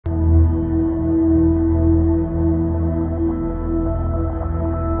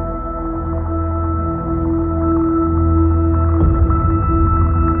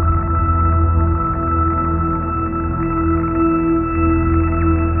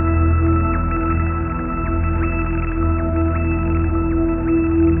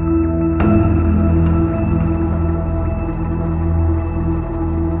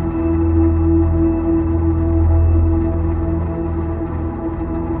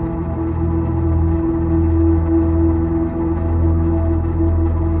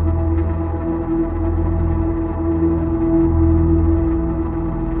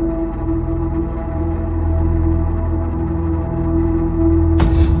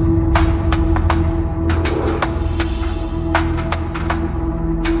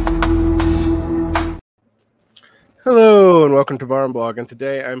welcome to Varn Blog, and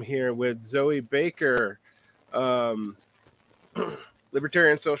today I'm here with Zoe Baker,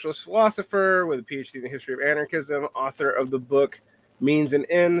 libertarian socialist philosopher with a PhD in the history of anarchism, author of the book Means and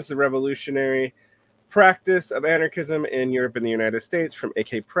Ends, the Revolutionary Practice of Anarchism in Europe and the United States from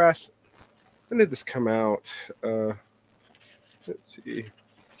AK Press. When did this come out? Let's see,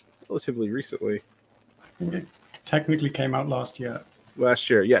 relatively recently. It technically came out last year. Last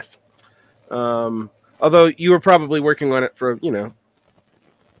year, yes. Although you were probably working on it for,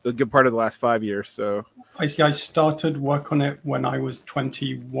 a good part of the last 5 years. So I started work on it when I was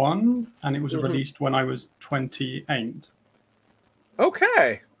 21, and it was released when I was 28.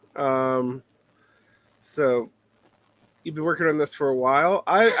 Okay. So you've been working on this for a while.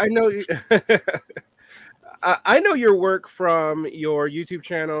 I know you. I know your work from your YouTube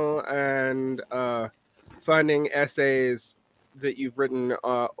channel and finding essays that you've written,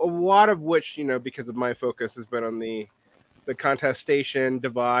 a lot of which, because of my focus, has been on the contestation,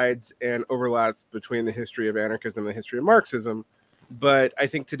 divides, and overlaps between the history of anarchism and the history of Marxism. But I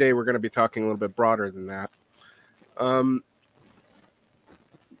think today we're going to be talking a little bit broader than that.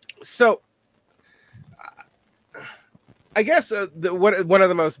 So I guess one of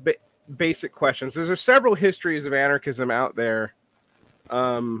the most basic questions is, there's several histories of anarchism out there.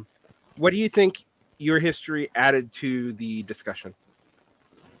 What do you think your history added to the discussion?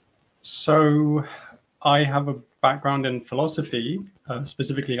 So I have a background in philosophy,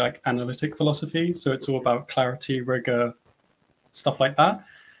 specifically like analytic philosophy. So it's all about clarity, rigor, stuff like that.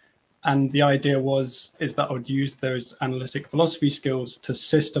 And the idea is that I would use those analytic philosophy skills to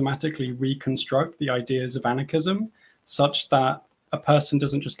systematically reconstruct the ideas of anarchism, such that a person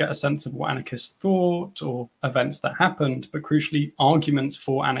doesn't just get a sense of what anarchists thought or events that happened, but crucially arguments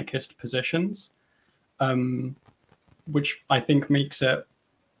for anarchist positions, which I think makes it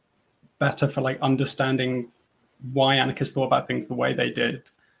better for understanding why anarchists thought about things the way they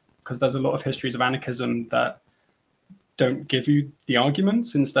did. Because there's a lot of histories of anarchism that don't give you the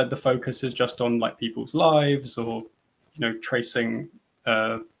arguments. Instead, the focus is just on people's lives, or tracing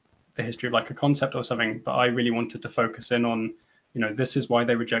the history of a concept or something. But I really wanted to focus in on, this is why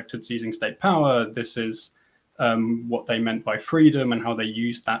they rejected seizing state power. This is what they meant by freedom and how they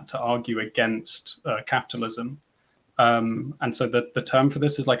used that to argue against capitalism. And so the term for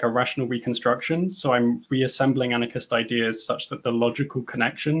this is a rational reconstruction. So I'm reassembling anarchist ideas such that the logical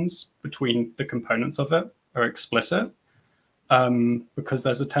connections between the components of it are explicit. Because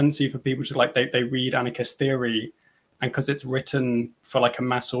there's a tendency for people to they read anarchist theory, and because it's written for a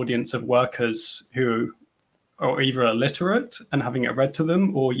mass audience of workers who are either illiterate and having it read to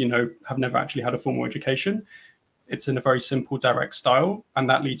them, or have never actually had a formal education, it's in a very simple, direct style, and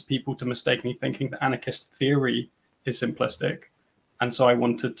that leads people to mistakenly thinking that anarchist theory is simplistic. And so I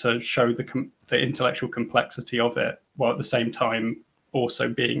wanted to show the intellectual complexity of it, while at the same time also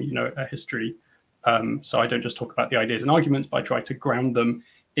being a history. So I don't just talk about the ideas and arguments, but I try to ground them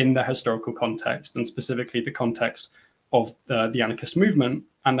in their historical context, and specifically the context of the anarchist movement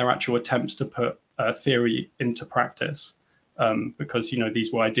and their actual attempts to put theory into practice. Because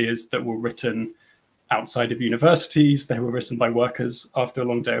these were ideas that were written outside of universities. They were written by workers after a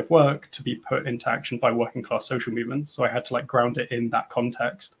long day of work to be put into action by working class social movements. So I had to ground it in that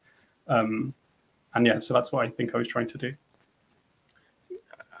context. And yeah, so that's what I think I was trying to do.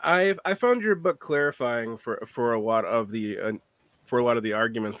 I found your book clarifying for a lot of the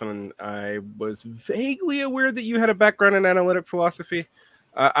arguments, and I was vaguely aware that you had a background in analytic philosophy.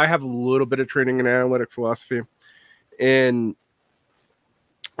 I have a little bit of training in analytic philosophy, and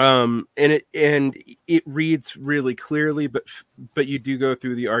it reads really clearly, but you do go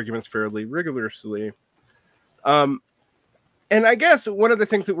through the arguments fairly rigorously. And I guess one of the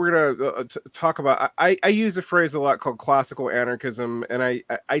things that we're going to talk about, I use a phrase a lot called classical anarchism, and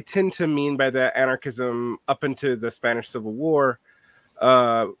I tend to mean by that anarchism up into the Spanish Civil War,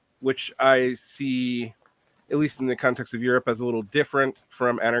 which I see, at least in the context of Europe, as a little different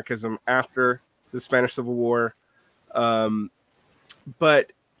from anarchism after the Spanish Civil War.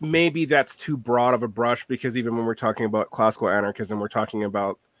 But maybe that's too broad of a brush, because even when we're talking about classical anarchism, we're talking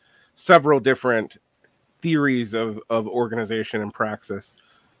about several different theories of organization and praxis.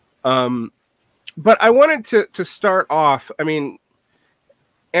 But I wanted to start off,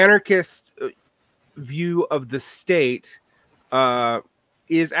 anarchist view of the state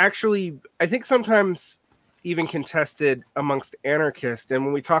is actually, I think, sometimes even contested amongst anarchists. And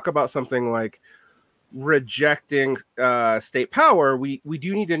when we talk about something like rejecting state power, we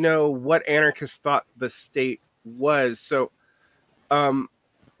do need to know what anarchists thought the state was. So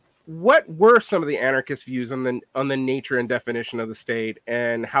what were some of the anarchist views on the nature and definition of the state,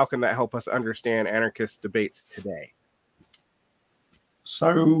 and how can that help us understand anarchist debates today?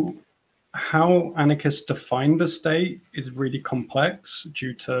 So how anarchists define the state is really complex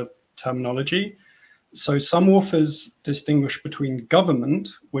due to terminology. So some authors distinguish between government,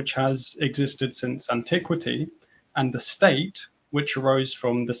 which has existed since antiquity, and the state, which arose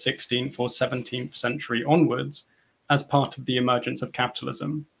from the 16th or 17th century onwards as part of the emergence of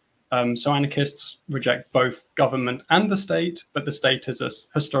capitalism. So anarchists reject both government and the state, but the state is a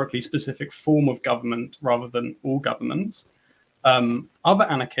historically specific form of government rather than all governments. Other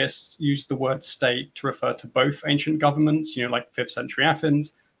anarchists use the word state to refer to both ancient governments, like 5th century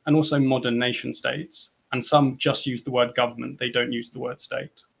Athens, and also modern nation states. And some just use the word government, they don't use the word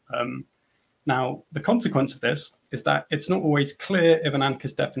state. Now, the consequence of this is that it's not always clear if an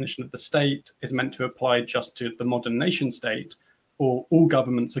anarchist definition of the state is meant to apply just to the modern nation state or all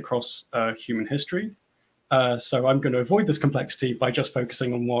governments across human history. So I'm going to avoid this complexity by just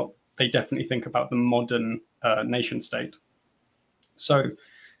focusing on what they definitely think about the modern nation state. So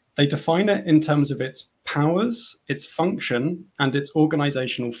they define it in terms of its powers, its function, and its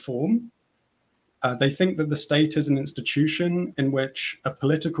organizational form. They think that the state is an institution in which a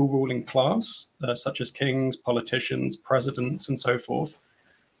political ruling class, such as kings, politicians, presidents, and so forth,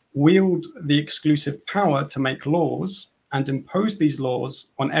 wield the exclusive power to make laws and impose these laws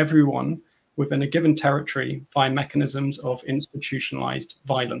on everyone within a given territory via mechanisms of institutionalized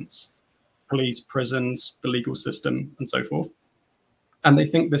violence, police, prisons, the legal system, and so forth. And they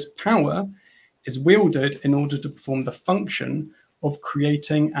think this power is wielded in order to perform the function of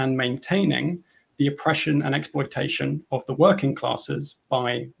creating and maintaining the oppression and exploitation of the working classes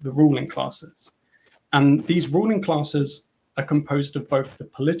by the ruling classes. And these ruling classes are composed of both the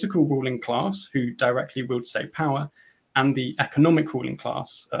political ruling class, who directly wield state power, and the economic ruling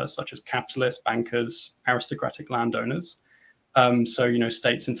class, such as capitalists, bankers, aristocratic landowners. So,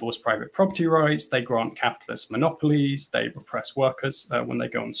 states enforce private property rights, they grant capitalist monopolies, they repress workers when they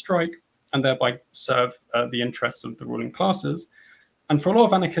go on strike, and thereby serve the interests of the ruling classes. And for a lot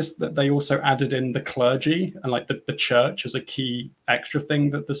of anarchists, that they also added in the clergy and like the church as a key extra thing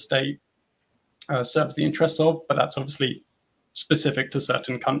that the state serves the interests of, but that's obviously specific to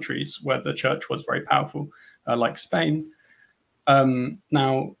certain countries where the church was very powerful, like Spain.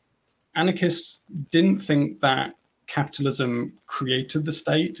 Now, anarchists didn't think that capitalism created the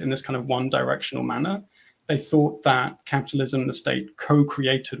state in this kind of one-directional manner. They thought that capitalism and the state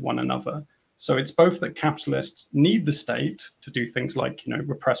co-created one another. So it's both that capitalists need the state to do things like,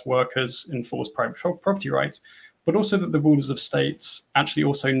 repress workers, enforce private property rights, but also that the rulers of states actually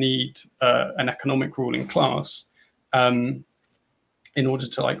also need an economic ruling class in order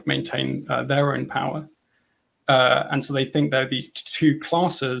to maintain their own power. And so they think there are these two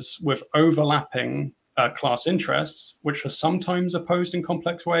classes with overlapping class interests, which are sometimes opposed in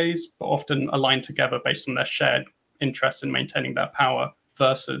complex ways, but often aligned together based on their shared interests in maintaining their power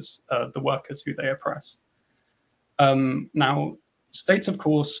versus the workers who they oppress. Now, states, of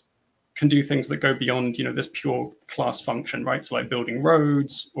course, can do things that go beyond, this pure class function, right? So like building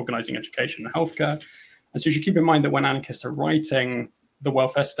roads, organizing education and healthcare. And so you should keep in mind that when anarchists are writing, the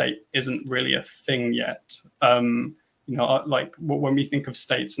welfare state isn't really a thing yet. Like when we think of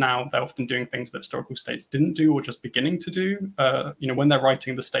states now, they're often doing things that historical states didn't do or just beginning to do. When they're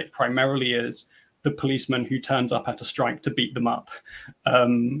writing, the state primarily is the policeman who turns up at a strike to beat them up.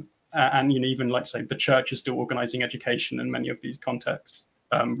 And even like say the church is still organizing education in many of these contexts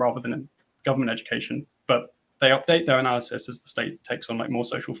rather than in government education. But they update their analysis as the state takes on more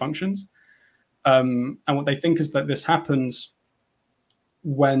social functions. And what they think is that this happens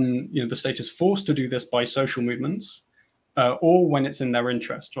when the state is forced to do this by social movements, or when it's in their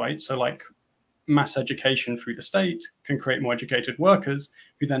interest, right? So like mass education through the state can create more educated workers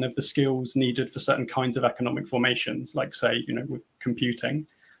who then have the skills needed for certain kinds of economic formations, like say, with computing,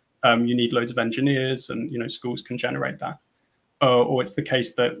 you need loads of engineers and, schools can generate that. Or it's the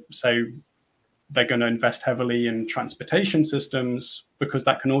case that, say, they're going to invest heavily in transportation systems because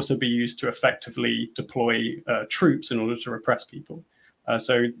that can also be used to effectively deploy troops in order to repress people.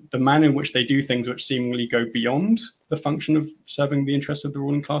 So the manner in which they do things which seemingly go beyond the function of serving the interests of the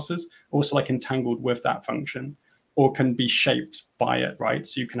ruling classes, also entangled with that function, or can be shaped by it, right?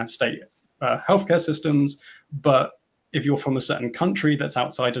 So you can have state healthcare systems, but if you're from a certain country that's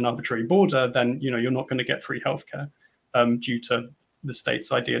outside an arbitrary border, then you're not going to get free healthcare due to the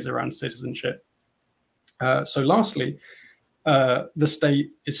state's ideas around citizenship. So lastly, the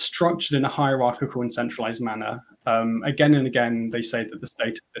state is structured in a hierarchical and centralized manner. Again and again, they say that the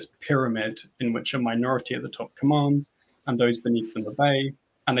state is this pyramid in which a minority at the top commands and those beneath them obey.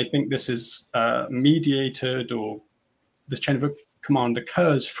 And they think this is mediated, or this chain of command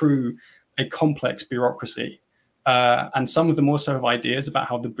occurs through a complex bureaucracy. And some of them also have ideas about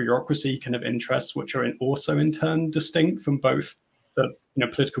how the bureaucracy can have interests which are also in turn distinct from both the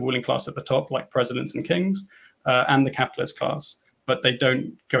political ruling class at the top, like presidents and kings, and the capitalist class. But they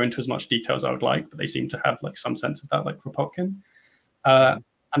don't go into as much detail as I would like, but they seem to have like some sense of that, like Kropotkin.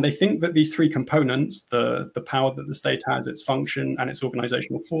 And they think that these three components, the power that the state has, its function, and its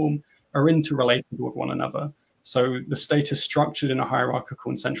organizational form, are interrelated with one another. So the state is structured in a hierarchical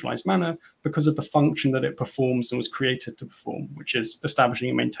and centralized manner because of the function that it performs and was created to perform, which is establishing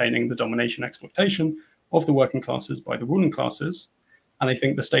and maintaining the domination and exploitation of the working classes by the ruling classes. And I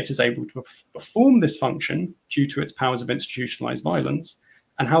think the state is able to perform this function due to its powers of institutionalized violence.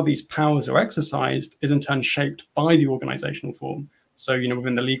 And how these powers are exercised is in turn shaped by the organizational form. So,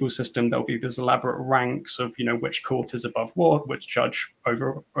 within the legal system, there'll be these elaborate ranks of, which court is above what, which judge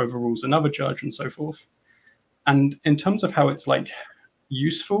overrules another judge, and so forth. And in terms of how it's like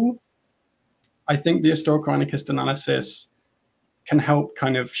useful, I think the historical anarchist analysis can help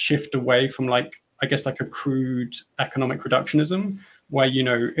kind of shift away from like a crude economic reductionism, where,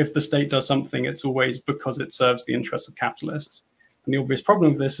 if the state does something, it's always because it serves the interests of capitalists. And the obvious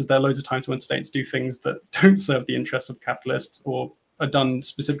problem of this is there are loads of times when states do things that don't serve the interests of capitalists or are done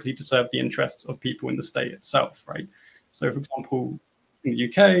specifically to serve the interests of people in the state itself, right? So, for example, in the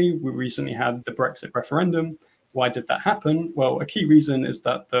UK, we recently had the Brexit referendum. Why did that happen? Well, a key reason is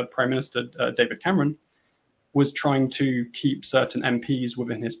that the Prime Minister, David Cameron, was trying to keep certain MPs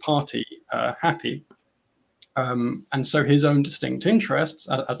within his party happy. And so his own distinct interests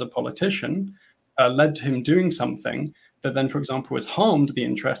as a politician led to him doing something that then, for example, has harmed the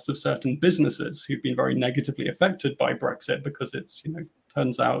interests of certain businesses who've been very negatively affected by Brexit because it's,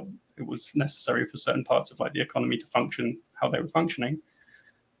 turns out it was necessary for certain parts of like the economy to function how they were functioning.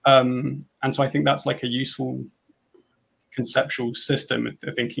 And so I think that's like a useful conceptual system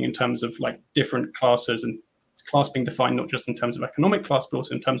of thinking in terms of like different classes, and class being defined not just in terms of economic class, but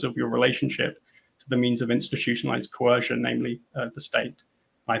also in terms of your relationship to the means of institutionalized coercion, namely the state.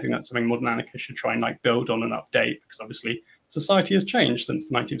 I think that's something modern anarchists should try and like build on and update, because obviously society has changed since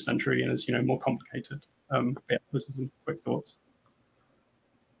the 19th century and is more complicated. Yeah, those are some quick thoughts.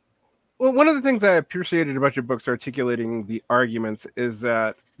 Well, one of the things I appreciated about your books articulating the arguments is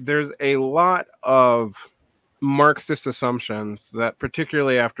that there's a lot of Marxist assumptions that,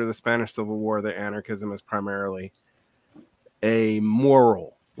 particularly after the Spanish Civil War, that anarchism is primarily a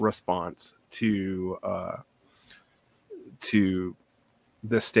moral response to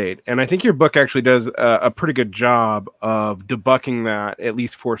the state. And I think your book actually does a pretty good job of debunking that, at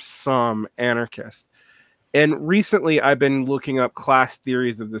least for some anarchists. And recently I've been looking up class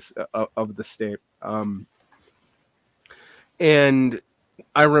theories of this of the state. And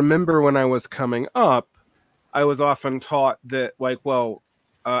I remember when I was coming up, I was often taught that, like, well,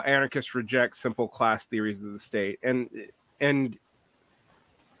 anarchists reject simple class theories of the state. And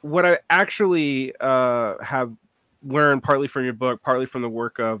what I actually have learned, partly from your book, partly from the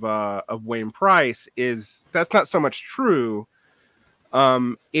work of Wayne Price, is that's not so much true.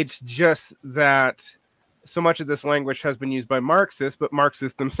 It's just that so much of this language has been used by Marxists, but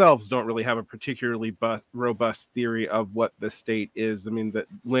Marxists themselves don't really have a particularly robust theory of what the state is. I mean, that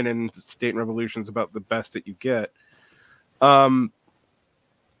Lenin's State and Revolution is about the best that you get. How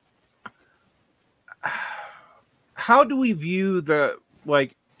do we view the,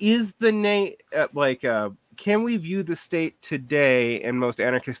 like, is the can we view the state today in most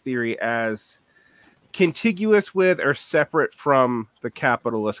anarchist theory as contiguous with or separate from the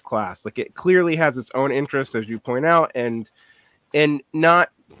capitalist class? Like, it clearly has its own interest, as you point out, and not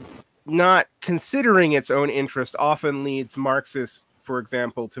considering its own interest often leads Marxists, for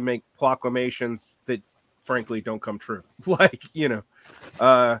example, to make proclamations that frankly don't come true. Like,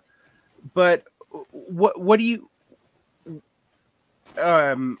 but what do you,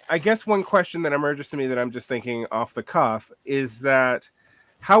 I guess one question that emerges to me that I'm just thinking off the cuff is that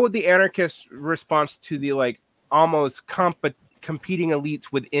how would the anarchist response to the, like, almost competing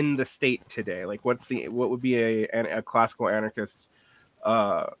elites within the state today? Like, what would be a classical anarchist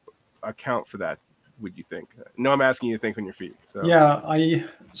account for that, would you think? No, I'm asking you to think on your feet. So yeah,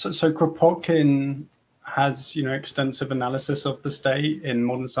 so Kropotkin has extensive analysis of the state in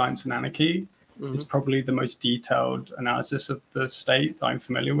Modern Science and Anarchy. Mm-hmm. It's probably the most detailed analysis of the state that I'm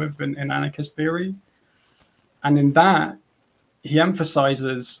familiar with in anarchist theory. And in that, he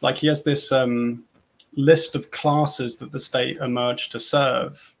emphasizes, like, he has this list of classes that the state emerged to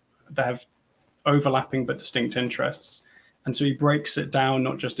serve that have overlapping but distinct interests. And so he breaks it down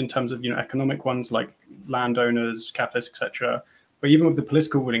not just in terms of economic ones like landowners, capitalists, etc., but even with the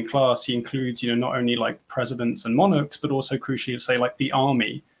political ruling class, he includes not only like presidents and monarchs, but also crucially, say, like the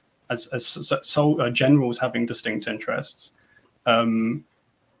army generals having distinct interests. And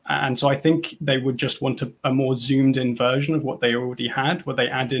so I think they would just want a more zoomed in version of what they already had, where they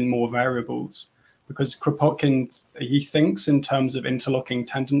add in more variables. Because Kropotkin, he thinks in terms of interlocking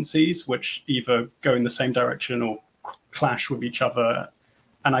tendencies, which either go in the same direction or clash with each other.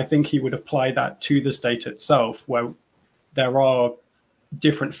 And I think he would apply that to the state itself, where there are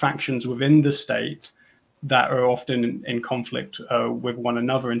different factions within the state that are often in conflict with one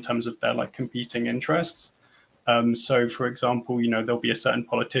another in terms of their like competing interests. So, for example, there'll be a certain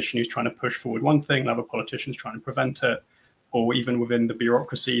politician who's trying to push forward one thing, another politician's trying to prevent it. Or even within the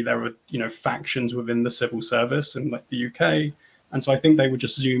bureaucracy, there are factions within the civil service in like the UK. And so I think they would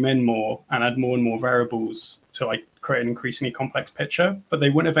just zoom in more and add more and more variables to like create an increasingly complex picture. But they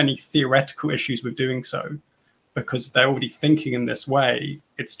wouldn't have any theoretical issues with doing so because they're already thinking in this way.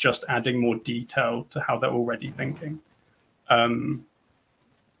 It's just adding more detail to how they're already thinking. And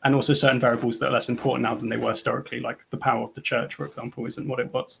also certain variables that are less important now than they were historically, like the power of the church, for example, isn't what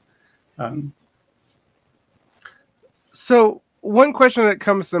it was. So one question that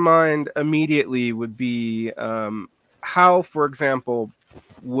comes to mind immediately would be how, for example,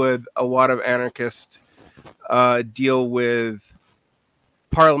 would a lot of anarchists deal with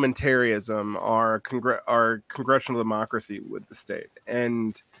parliamentarism or congressional democracy with the state?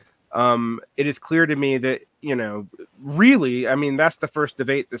 And it is clear to me that, really, I mean, that's the first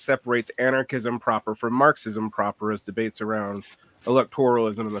debate that separates anarchism proper from Marxism proper, as debates around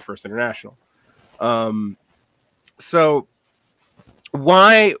electoralism in the First International. So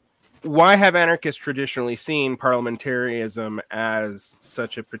why have anarchists traditionally seen parliamentarism as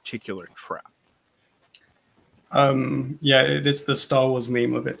such a particular trap? Yeah, it is the Star Wars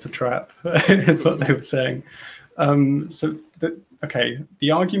meme of it's a trap, is what they were saying. The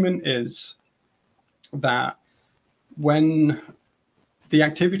argument is that when the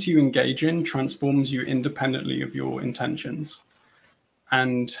activity you engage in transforms you independently of your intentions,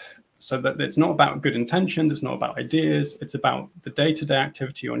 and so that it's not about good intentions, it's not about ideas, it's about the day-to-day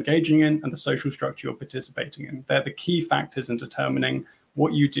activity you're engaging in and the social structure you're participating in. They're the key factors in determining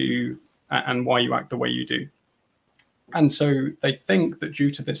what you do and why you act the way you do. And so they think that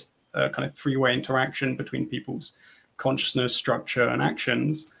due to this kind of three-way interaction between people's consciousness, structure, and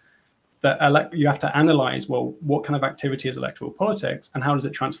actions, that you have to analyze, well, what kind of activity is electoral politics and how does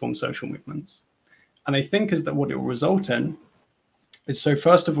it transform social movements? And they think is that what it will result in is, so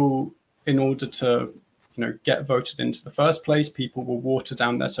first of all, in order to get voted into the first place, people will water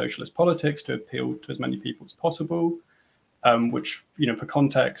down their socialist politics to appeal to as many people as possible, which, for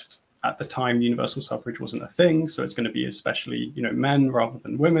context, at the time, universal suffrage wasn't a thing. So it's going to be especially, men rather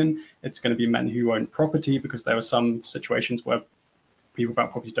than women. It's going to be men who own property, because there are some situations where people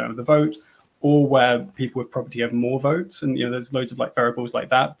without property don't have the vote, or where people with property have more votes. And, there's loads of like variables like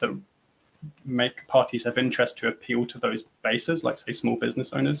that make parties have interest to appeal to those bases, like say small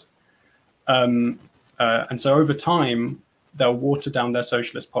business owners. And so over time, they'll water down their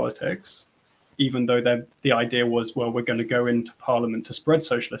socialist politics, even though the idea was, well, we're going to go into parliament to spread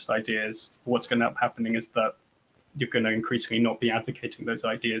socialist ideas. What's going to end up happening is that you're going to increasingly not be advocating those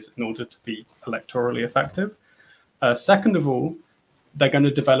ideas in order to be electorally effective. Second of all, they're going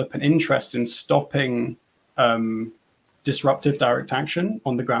to develop an interest in stopping disruptive direct action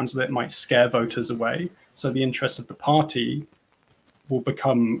on the grounds that it might scare voters away. So the interests of the party will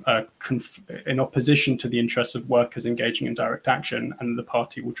become in opposition to the interests of workers engaging in direct action, and the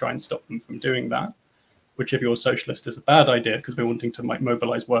party will try and stop them from doing that, which if you're a socialist is a bad idea, because we're wanting to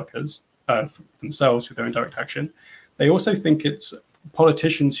mobilize workers themselves through their own direct action. They also think it's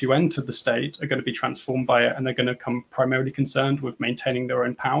politicians who enter the state are going to be transformed by it, and they're going to come primarily concerned with maintaining their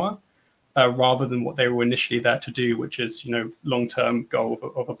own power, rather than what they were initially there to do, which is, long-term goal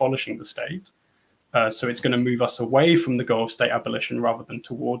of abolishing the state. So it's going to move us away from the goal of state abolition rather than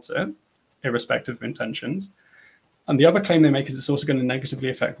towards it, irrespective of intentions. And the other claim they make is it's also going to negatively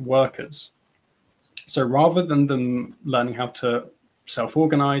affect workers. So rather than them learning how to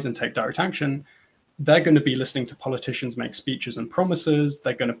self-organize and take direct action, they're going to be listening to politicians make speeches and promises.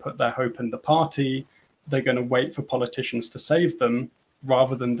 They're going to put their hope in the party. They're going to wait for politicians to save them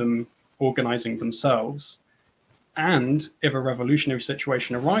rather than them organizing themselves. And if a revolutionary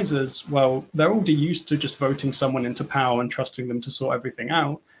situation arises, well, they're already used to just voting someone into power and trusting them to sort everything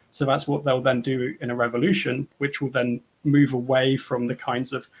out. So that's what they'll then do in a revolution, which will then move away from the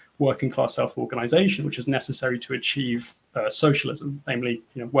kinds of working class self-organization, which is necessary to achieve socialism, namely,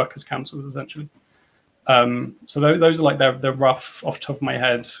 workers' councils, essentially. So those are like the rough, off the top of my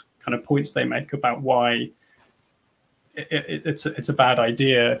head, kind of points they make about why it's a bad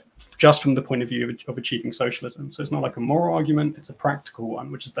idea just from the point of view of achieving socialism. So it's not like a moral argument, it's a practical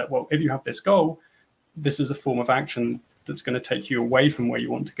one, which is that, well, if you have this goal, this is a form of action that's going to take you away from where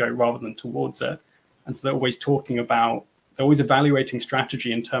you want to go rather than towards it. And so they're always they're always evaluating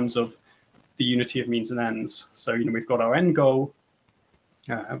strategy in terms of the unity of means and ends. So, we've got our end goal,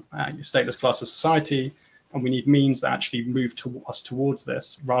 a stateless class of society, and we need means that actually move us towards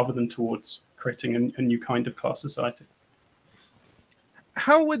this rather than towards creating a new kind of class society.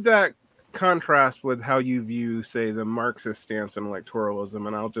 How would that contrast with how you view, say, the Marxist stance on electoralism?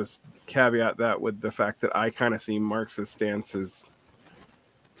 And I'll just caveat that with the fact that I kind of see Marxist stance as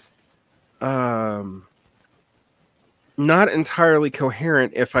not entirely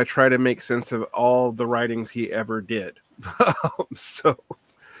coherent if I try to make sense of all the writings he ever did.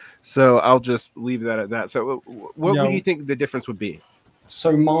 So I'll just leave that at that. So what would you think the difference would be?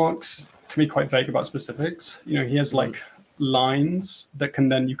 So Marx can be quite vague about specifics. He has like lines that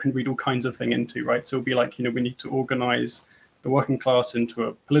you can read all kinds of thing into, right? So it'll be like, we need to organize the working class into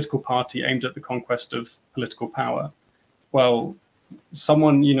a political party aimed at the conquest of political power. Well,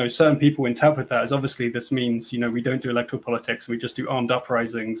 certain people interpret that as obviously this means, we don't do electoral politics, we just do armed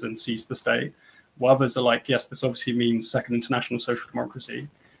uprisings and seize the state. While others are like, yes, this obviously means second international social democracy.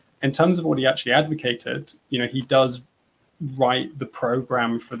 In terms of what he actually advocated, he does write the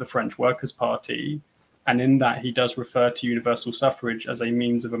program for the French Workers' Party. And in that, he does refer to universal suffrage as a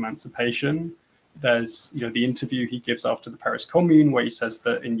means of emancipation. There's, the interview he gives after the Paris Commune, where he says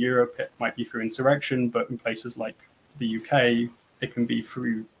that in Europe, it might be through insurrection, but in places like the UK, it can be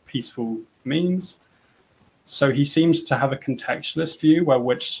through peaceful means. So he seems to have a contextualist view where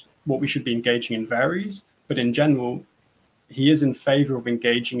what we should be engaging in varies. But in general, he is in favor of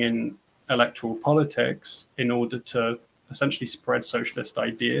engaging in electoral politics in order to essentially spread socialist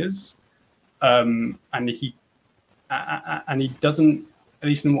ideas. And he doesn't, at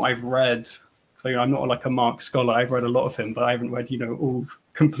least in what I've read, so I'm not like a Marx scholar, I've read a lot of him, but I haven't read, all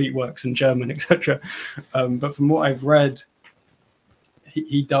complete works in German, etc. But from what I've read,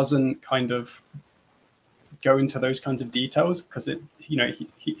 he doesn't kind of go into those kinds of details because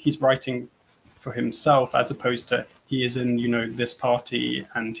he's writing for himself as opposed to he is in, this party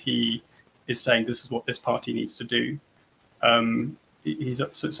and he is saying this is what this party needs to do.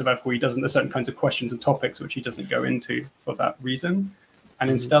 So therefore he doesn't, there's certain kinds of questions and topics which he doesn't go into for that reason. And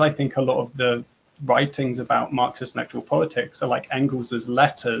instead, I think a lot of the writings about Marxist electoral politics are like Engels's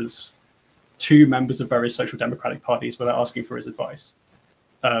letters to members of various social democratic parties where they're asking for his advice.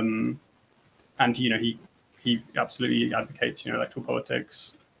 And, he absolutely advocates, electoral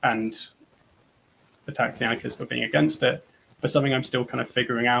politics and attacks the anarchists for being against it. But something I'm still kind of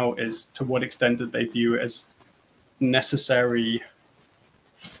figuring out is to what extent did they view it as necessary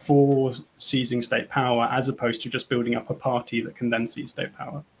for seizing state power as opposed to just building up a party that can then seize state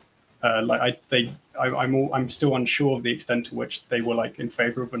power. I'm still unsure of the extent to which they were like in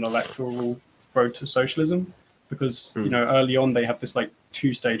favor of an electoral road to socialism, because early on they have this like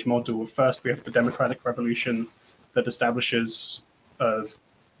two-stage model. First, we have the democratic revolution that establishes a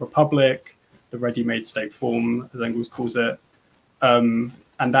republic, the ready-made state form, as Engels calls it, and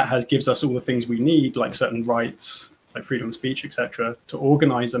that gives us all the things we need, like certain rights, like freedom of speech, etc., to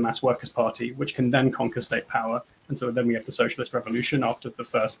organize a mass workers' party, which can then conquer state power. And so then we have the socialist revolution after the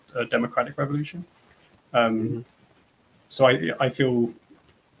first democratic revolution. So I feel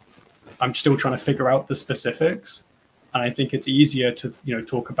I'm still trying to figure out the specifics. And I think it's easier to,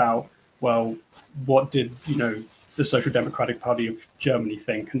 talk about, well, what did, the Social Democratic Party of Germany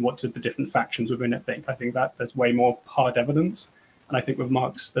think and what did the different factions within it think? I think that there's way more hard evidence. And I think with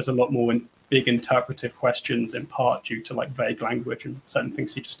Marx, there's a lot more big interpretive questions, in part due to like vague language and certain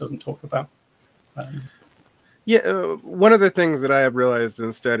things he just doesn't talk about. One of the things that I have realized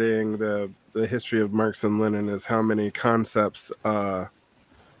in studying the history of Marx and Lenin is how many concepts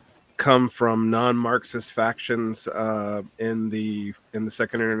come from non-Marxist factions in the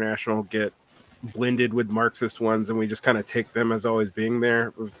Second International get blended with Marxist ones, and we just kind of take them as always being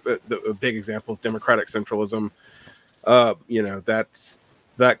there. A big example is democratic centralism.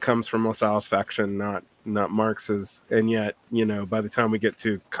 That comes from LaSalle's faction, not Marx's, and yet by the time we get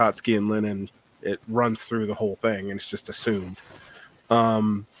to Kautsky and Lenin, it runs through the whole thing and it's just assumed.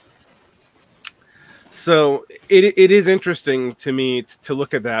 So it is interesting to me to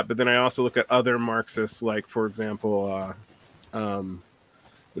look at that, but then I also look at other Marxists, like for example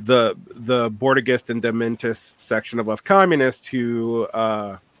the Bordigist and Dementist section of Left Communist, who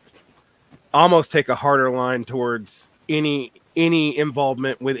almost take a harder line towards any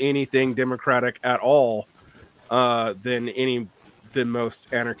involvement with anything democratic at all than most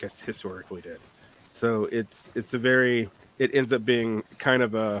anarchists historically did. So it ends up being kind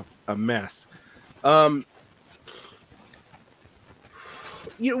of a mess. Can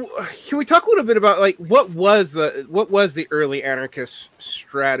we talk a little bit about like what was the early anarchist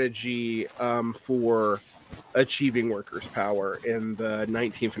strategy for achieving workers' power in the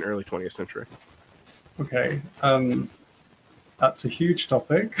 19th and early 20th century? Okay, that's a huge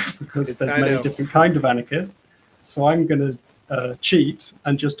topic because there's many different kinds of anarchists. So I'm going to cheat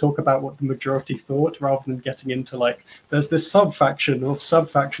and just talk about what the majority thought, rather than getting into like there's this sub-faction of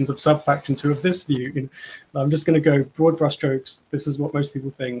sub-factions of sub-factions who have this view. I'm just going to go broad brushstrokes. This is what most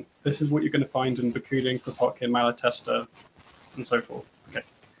people think. This is what you're going to find in Bakunin, Kropotkin, Malatesta, and so forth. Okay.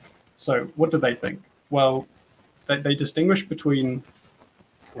 So what do they think? Well, they distinguish between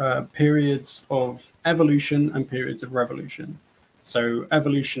periods of evolution and periods of revolution. So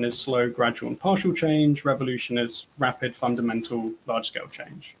evolution is slow, gradual, and partial change. Revolution is rapid, fundamental, large-scale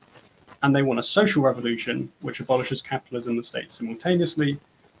change. And they want a social revolution, which abolishes capitalism and the state simultaneously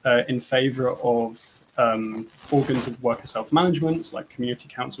in favor of organs of worker self-management, like community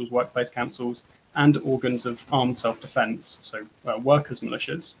councils, workplace councils, and organs of armed self-defense, so workers'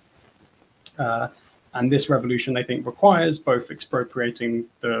 militias. And this revolution, they think, requires both expropriating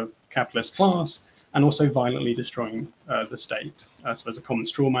the capitalist class and also violently destroying the state. So there's a common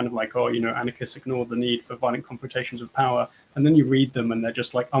straw man of like, anarchists ignore the need for violent confrontations with power. And then you read them and they're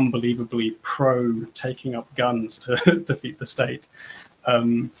just like unbelievably pro taking up guns to defeat the state.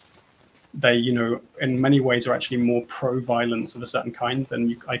 They, in many ways are actually more pro-violence of a certain kind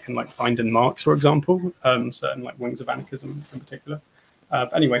than I can like find in Marx, for example, certain like wings of anarchism in particular.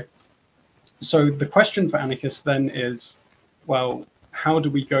 But anyway, so the question for anarchists then is, well, how do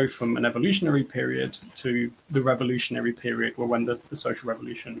we go from an evolutionary period to the revolutionary period, where when the social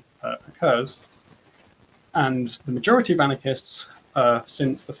revolution occurs? And the majority of anarchists,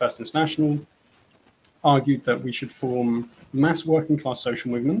 since the First International, argued that we should form mass working class social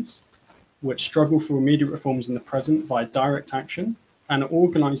movements, which struggle for immediate reforms in the present via direct action and are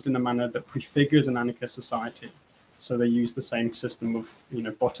organized in a manner that prefigures an anarchist society. So they use the same system of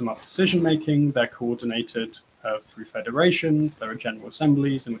bottom-up decision-making. They're coordinated through federations. There are general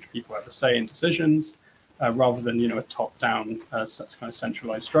assemblies in which people have a say in decisions, rather than a top-down kind of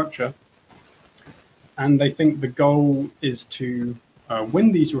centralized structure. And they think the goal is to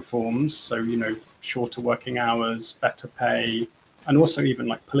win these reforms. So shorter working hours, better pay, and also even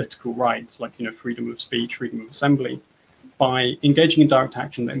like political rights, like freedom of speech, freedom of assembly, by engaging in direct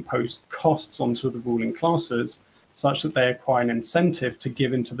action that impose costs onto the ruling classes, such that they acquire an incentive to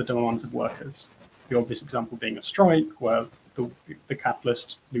give in to the demands of workers. The obvious example being a strike, where the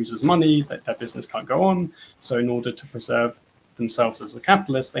capitalist loses money, that their business can't go on. So in order to preserve themselves as a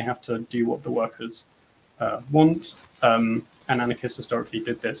capitalist, they have to do what the workers want. And anarchists historically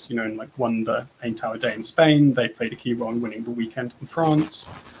did this, and like won the 8-hour day in Spain. They played a key role in winning the weekend in France.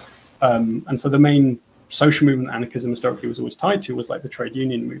 And so the main social movement anarchism historically was always tied to was like the trade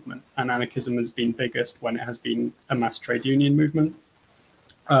union movement. And anarchism has been biggest when it has been a mass trade union movement.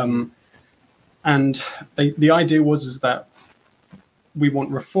 And the idea is that we want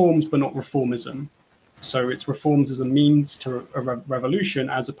reforms, but not reformism. So it's reforms as a means to a revolution,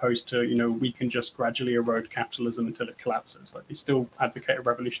 as opposed to, we can just gradually erode capitalism until it collapses. Like they still advocate a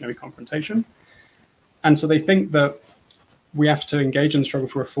revolutionary confrontation. And so they think that we have to engage in the struggle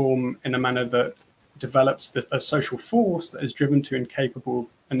for reform in a manner that develops a social force that is driven to and capable of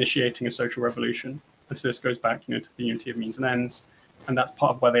initiating a social revolution. As this goes back, to the unity of means and ends. And that's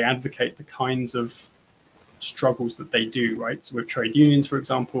part of why they advocate the kinds of struggles that they do, right? So with trade unions, for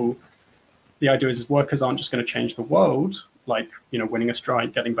example, the idea is workers aren't just going to change the world, like, winning a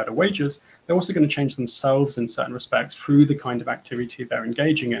strike, getting better wages. They're also going to change themselves in certain respects through the kind of activity they're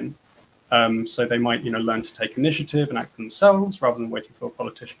engaging in. So they might, learn to take initiative and act for themselves rather than waiting for a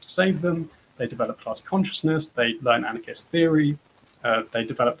politician to save them. They develop class consciousness. They learn anarchist theory. They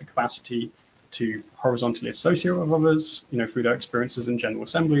develop the capacity to horizontally associate with others, through their experiences in general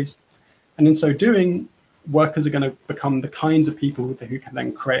assemblies. And in so doing, workers are going to become the kinds of people who can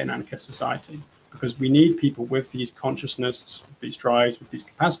then create an anarchist society, because we need people with these consciousness, these drives, with these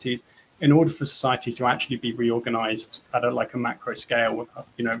capacities, in order for society to actually be reorganized at a macro scale without,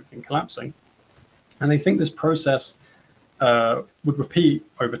 everything collapsing. And they think this process would repeat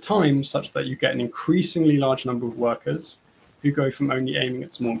over time, such that you get an increasingly large number of workers who go from only aiming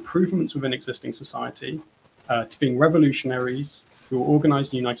at small improvements within existing society to being revolutionaries who are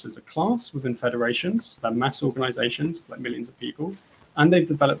organized and united as a class within federations, mass organizations of like millions of people, and they've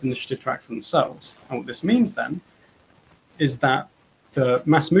developed initiative to act for themselves. And what this means then is that the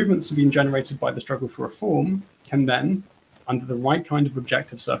mass movements that have been generated by the struggle for reform can then, under the right kind of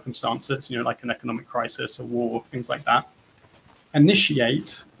objective circumstances, like an economic crisis, a war, things like that, initiate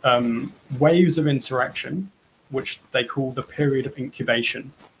waves of insurrection, which they call the period of incubation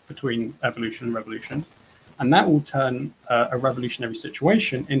between evolution and revolution. And that will turn a revolutionary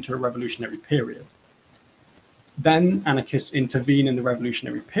situation into a revolutionary period. Then anarchists intervene in the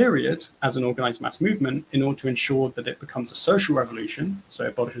revolutionary period as an organized mass movement in order to ensure that it becomes a social revolution, so it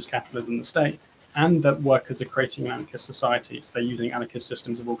abolishes capitalism and the state, and that workers are creating an anarchist society. So they're using anarchist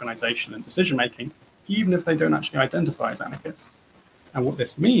systems of organization and decision-making, even if they don't actually identify as anarchists. And what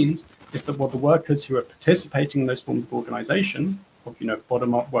this means is that the workers who are participating in those forms of organization, of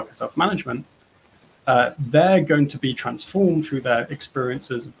bottom-up worker self-management, they're going to be transformed through their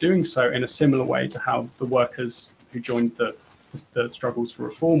experiences of doing so in a similar way to how the workers who joined the struggles for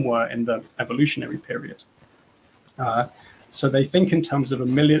reform were in the evolutionary period. So they think in terms of a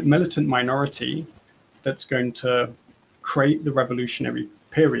militant minority that's going to create the revolutionary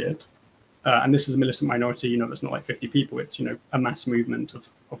period. And this is a militant minority, that's not like 50 people. It's, a mass movement of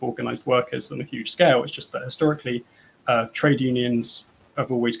organized workers on a huge scale. It's just that historically, trade unions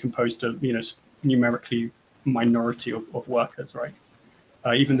have always composed a, numerically minority of workers, right?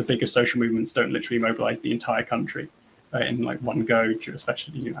 Even the biggest social movements don't literally mobilize the entire country in like one go,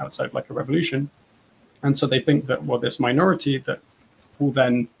 especially outside like a revolution. And so they think that, this minority that will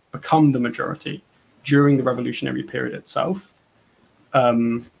then become the majority during the revolutionary period itself.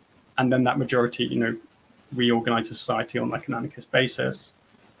 And then that majority, reorganizes society on like an anarchist basis.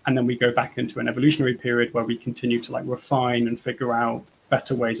 And then we go back into an evolutionary period where we continue to like refine and figure out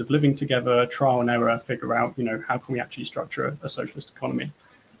better ways of living together, trial and error, figure out, how can we actually structure a socialist economy?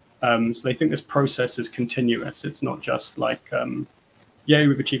 So they think this process is continuous. It's not just like,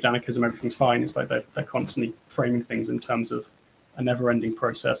 we've achieved anarchism, everything's fine. It's like they're constantly framing things in terms of a never-ending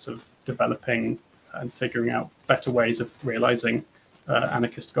process of developing and figuring out better ways of realizing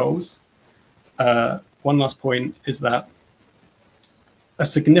anarchist goals. One last point is that a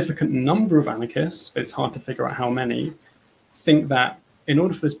significant number of anarchists, it's hard to figure out how many, think that in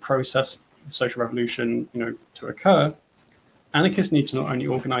order for this process of social revolution, to occur, anarchists need to not only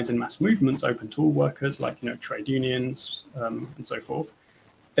organize in mass movements open to all workers, like trade unions and so forth.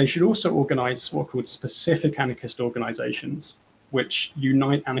 They should also organize what are called specific anarchist organizations, which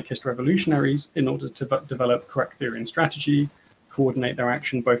unite anarchist revolutionaries in order to develop correct theory and strategy, coordinate their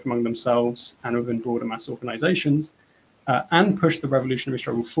action both among themselves and within broader mass organizations, and push the revolutionary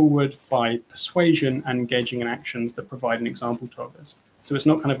struggle forward by persuasion and engaging in actions that provide an example to others. So it's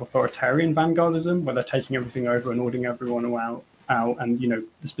not kind of authoritarian vanguardism where they're taking everything over and ordering everyone out, and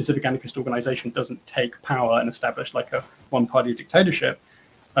the specific anarchist organization doesn't take power and establish like a one-party dictatorship.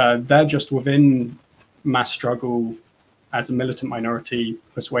 They're just within mass struggle as a militant minority,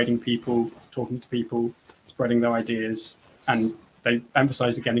 persuading people, talking to people, spreading their ideas, and they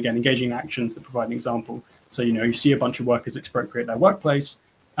emphasize again and again engaging in actions that provide an example. So you see a bunch of workers expropriate their workplace,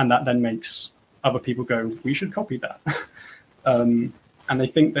 and that then makes other people go, we should copy that. And they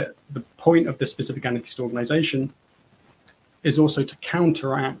think that the point of this specific anarchist organization is also to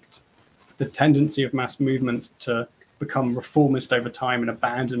counteract the tendency of mass movements to become reformist over time and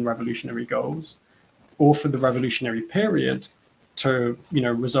abandon revolutionary goals, or for the revolutionary period to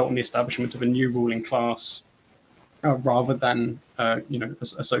result in the establishment of a new ruling class rather than a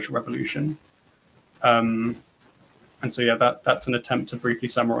social revolution. And so that's an attempt to briefly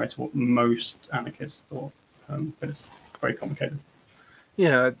summarize what most anarchists thought, but it's very complicated.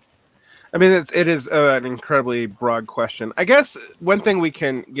 Yeah, I mean, it is an incredibly broad question. I guess one thing we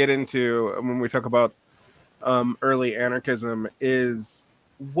can get into when we talk about early anarchism is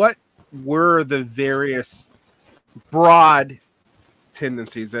what were the various broad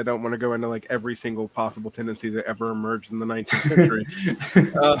tendencies. I don't want to go into like every single possible tendency that ever emerged in the 19th century.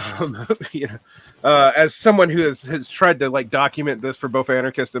 As someone who has tried to like document this for both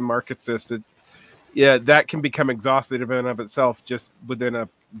anarchists and Marxists, that can become exhaustive in and of itself just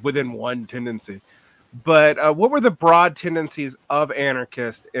within one tendency. But what were the broad tendencies of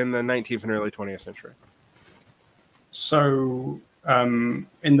anarchists in the 19th and early 20th century? So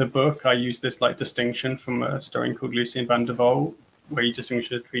in the book, I use this like distinction from a historian called Lucien van der Wal, where he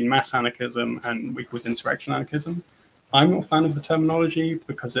distinguishes between mass anarchism and what he calls insurrection anarchism. I'm not a fan of the terminology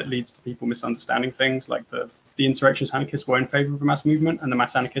because it leads to people misunderstanding things. Like the insurrectionist anarchists were in favor of a mass movement and the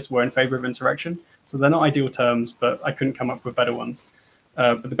mass anarchists were in favor of insurrection. So they're not ideal terms, but I couldn't come up with better ones.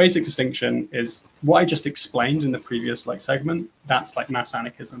 But the basic distinction is what I just explained in the previous like segment. That's like mass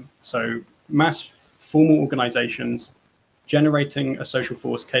anarchism. So mass formal organizations generating a social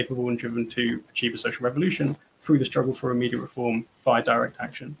force capable and driven to achieve a social revolution through the struggle for immediate reform via direct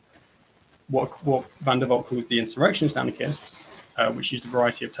action. what Van der Waals calls the insurrectionist anarchists, which used a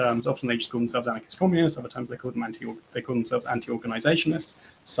variety of terms. Often they just call themselves anarchist communists. Other times they call themselves anti-organizationists.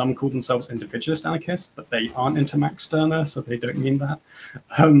 Some call themselves individualist anarchists, but they aren't into Max Stirner, so they don't mean that.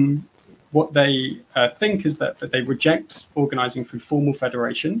 What they think is that they reject organizing through formal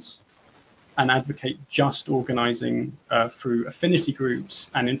federations and advocate just organizing through affinity groups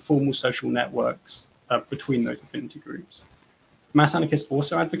and informal social networks between those affinity groups. Mass anarchists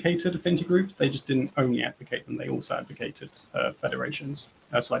also advocated affinity groups. They just didn't only advocate them. They also advocated federations.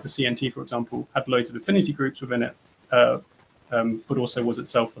 So like the CNT, for example, had loads of affinity groups within it, but also was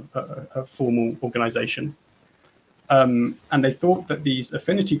itself a formal organization. And they thought that these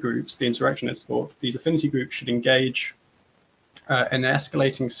affinity groups, the insurrectionists thought, these affinity groups should engage in an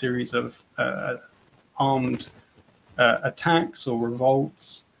escalating series of armed attacks or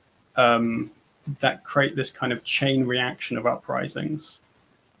revolts that create this kind of chain reaction of uprisings.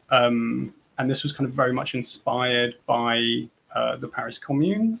 And this was kind of very much inspired by the Paris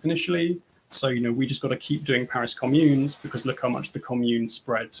Commune initially. So, we just got to keep doing Paris communes because look how much the Commune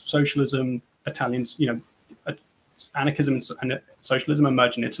spread. Socialism, Italians, anarchism and socialism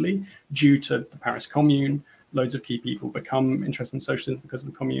emerged in Italy due to the Paris Commune. Loads of key people become interested in socialism because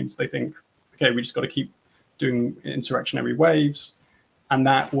of the communes. They think, okay, we just got to keep doing insurrectionary waves. And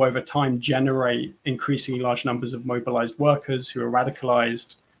that will over time generate increasingly large numbers of mobilized workers who are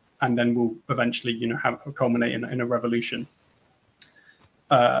radicalized and then will eventually, culminate in a revolution.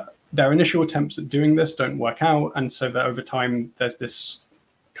 Their initial attempts at doing this don't work out. And so that over time, there's this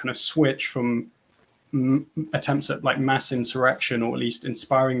kind of switch from attempts at like mass insurrection, or at least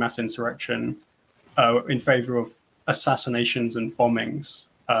inspiring mass insurrection, in favor of assassinations and bombings.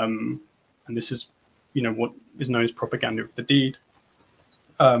 And this is, what is known as propaganda of the deed.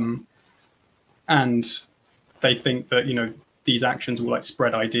 And they think that, these actions will like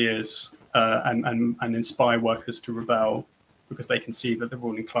spread ideas and inspire workers to rebel because they can see that the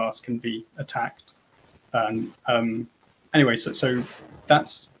ruling class can be attacked. And anyway, so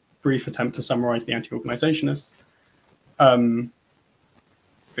that's brief attempt to summarize the anti-organizationists.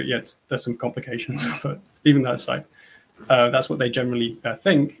 But yeah, there's some complications, but even though it's like, that's what they generally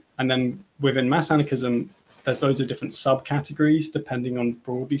think. And then within mass anarchism, there's loads of different subcategories depending on,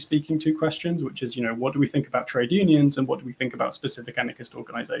 broadly speaking, two questions, which is, what do we think about trade unions and what do we think about specific anarchist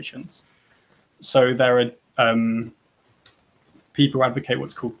organizations? So there are people who advocate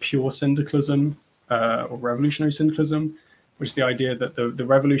what's called pure syndicalism or revolutionary syndicalism, which is the idea that the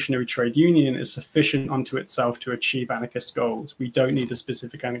revolutionary trade union is sufficient unto itself to achieve anarchist goals. We don't need a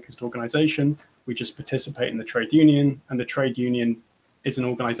specific anarchist organization. We just participate in the trade union, and the trade union is an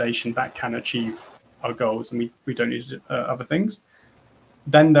organization that can achieve our goals, and we don't need other things.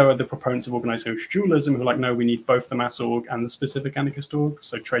 Then there are the proponents of organizational dualism who are like, no, we need both the mass org and the specific anarchist org.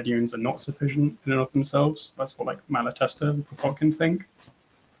 So trade unions are not sufficient in and of themselves. That's what like Malatesta and Kropotkin think.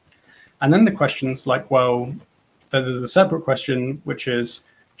 And then the questions like, well, there's a separate question, which is,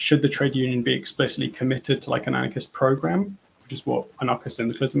 should the trade union be explicitly committed to like an anarchist program, which is what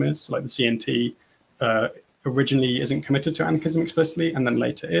anarcho-syndicalism is. So like the CNT originally isn't committed to anarchism explicitly, and then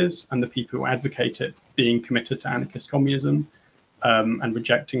later is, and the people who advocate it being committed to anarchist communism and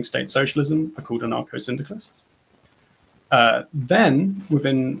rejecting state socialism are called anarcho-syndicalists. Then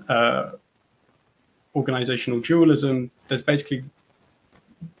within organizational dualism, there's basically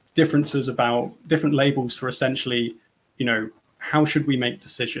differences about different labels for essentially, how should we make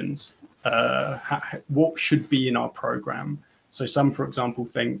decisions? What should be in our program? So some, for example,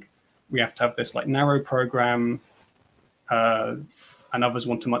 think we have to have this like narrow program, and others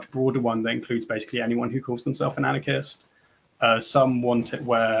want a much broader one that includes basically anyone who calls themselves an anarchist. Some want it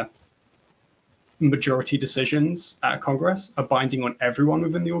where majority decisions at Congress are binding on everyone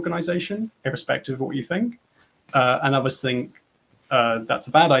within the organization, irrespective of what you think. And others think that's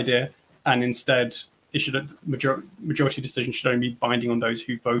a bad idea, and instead majority decisions should only be binding on those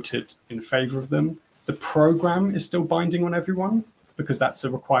who voted in favor of them. The program is still binding on everyone because that's a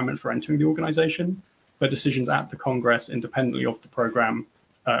requirement for entering the organization, but decisions at the Congress independently of the program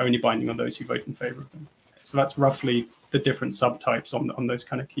are only binding on those who vote in favor of them. So that's roughly the different subtypes on those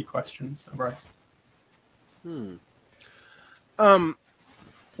kind of key questions. Right.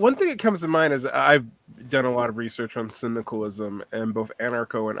 One thing that comes to mind is I've done a lot of research on syndicalism and both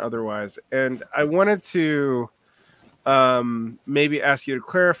anarcho and otherwise, and I wanted to maybe ask you to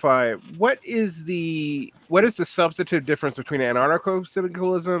clarify what is the substantive difference between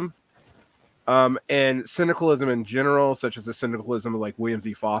anarcho-syndicalism and syndicalism in general, such as the syndicalism of like William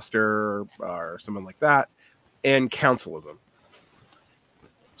Z. Foster or someone like that, and councilism?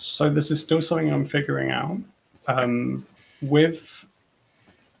 So this is still something I'm figuring out. With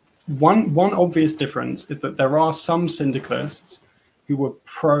one obvious difference is that there are some syndicalists who were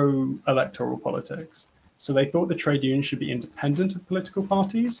pro-electoral politics. So they thought the trade union should be independent of political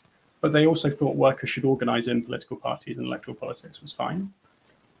parties, but they also thought workers should organize in political parties and electoral politics was fine.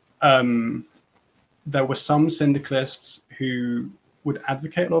 There were some syndicalists who would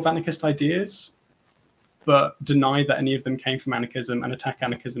advocate a lot of anarchist ideas, but deny that any of them came from anarchism and attack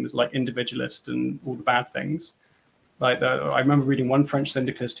anarchism as like individualist and all the bad things. Like I remember reading one French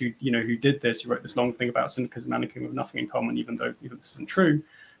syndicalist who did this. He wrote this long thing about syndicalism and anarchism with nothing in common, even though this isn't true.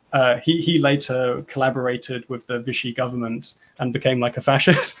 He later collaborated with the Vichy government and became like a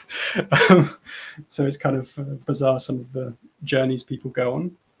fascist. So it's kind of bizarre some of the journeys people go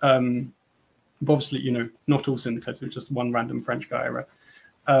on. But obviously, not all syndicalists. It was just one random French guy I read.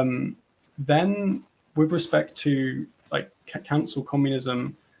 Then, with respect to like council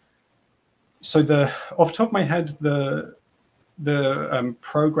communism, so off the top of my head, the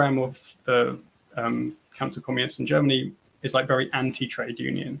program of the council communists in Germany is like very anti-trade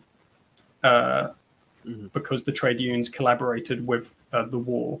union, because the trade unions collaborated with the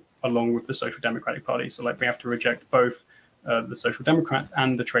war along with the Social Democratic Party. So like we have to reject both the Social Democrats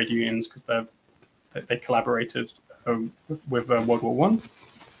and the trade unions because they collaborated with World War I,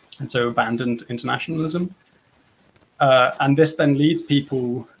 and so abandoned internationalism. And this then leads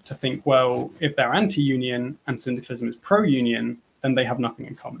people to think, well, if they're anti-union and syndicalism is pro-union, then they have nothing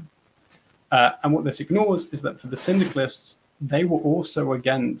in common. And what this ignores is that for the syndicalists, they were also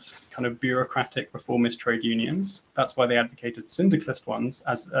against kind of bureaucratic reformist trade unions. That's why they advocated syndicalist ones,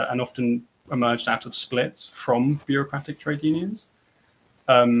 and often emerged out of splits from bureaucratic trade unions.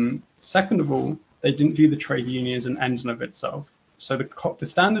 Second of all, they didn't view the trade union as an end in of itself. So the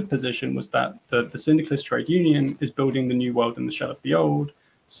standard position was that the syndicalist trade union is building the new world in the shell of the old.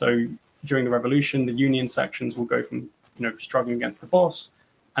 So during the revolution, the union sections will go from struggling against the boss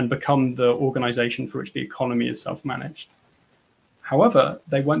and become the organization for which the economy is self-managed. However,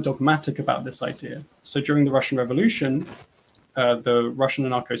 they weren't dogmatic about this idea. So during the Russian Revolution, the Russian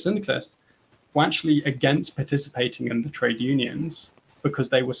anarcho-syndicalists were actually against participating in the trade unions because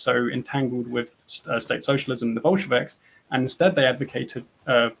they were so entangled with state socialism and the Bolsheviks, and instead they advocated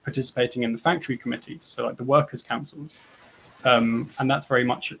participating in the factory committees, so like the workers' councils. And that's very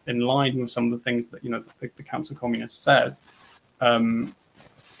much in line with some of the things that the council communists said.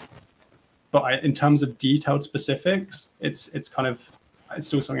 But in terms of detailed specifics, it's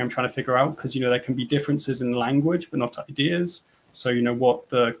still something I'm trying to figure out, because there can be differences in language but not ideas. So what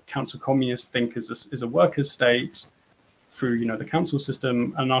the council communists think is a workers' state through the council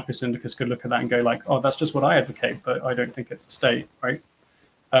system, anarcho-syndicalists could look at that and go like, oh, that's just what I advocate, but I don't think it's a state, right?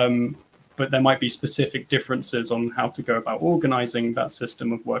 But there might be specific differences on how to go about organizing that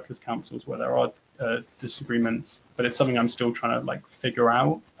system of workers' councils where there are disagreements. But it's something I'm still trying to figure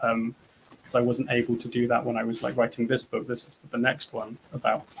out, because I wasn't able to do that when I was writing this book. This is for the next one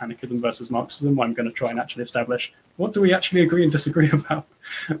about anarchism versus Marxism, where I'm going to try and actually establish what do we actually agree and disagree about.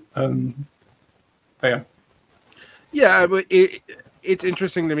 But yeah. Yeah, but it's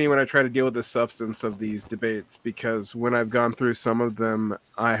interesting to me when I try to deal with the substance of these debates, because when I've gone through some of them,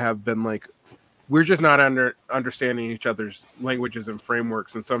 I have been like, we're just not understanding each other's languages and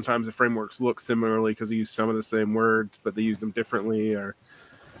frameworks, and sometimes the frameworks look similarly because they use some of the same words, but they use them differently. Or,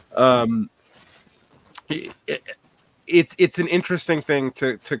 it's an interesting thing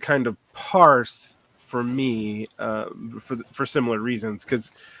to kind of parse for me, for similar reasons,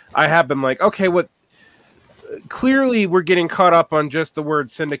 because I have been like, okay, clearly we're getting caught up on just the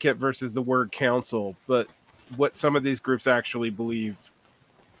word syndicate versus the word council, but what some of these groups actually believe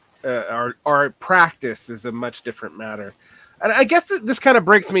our practice is a much different matter. And I guess this kind of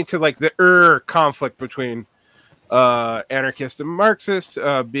breaks me to the conflict between anarchist and Marxist,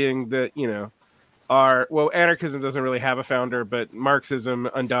 being that anarchism doesn't really have a founder, but Marxism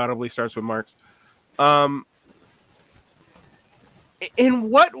undoubtedly starts with Marx. In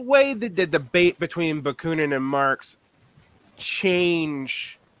what way did the debate between Bakunin and Marx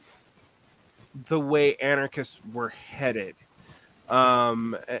change the way anarchists were headed?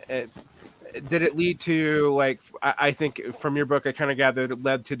 Did it lead to, I think from your book, I kind of gathered it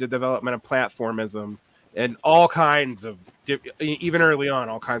led to the development of platformism and all kinds of, even early on,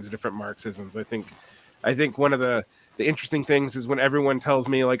 all kinds of different Marxisms. I think one of the interesting things is when everyone tells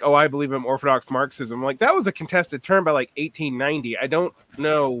me oh, I believe in orthodox Marxism, that was a contested term by 1890. I don't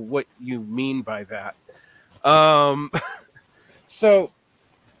know what you mean by that. So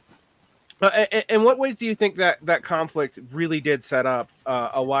in what ways do you think that conflict really did set up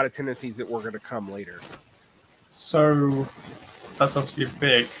a lot of tendencies that were going to come later? So that's obviously a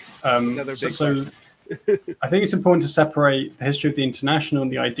big another big question. I think it's important to separate the history of the International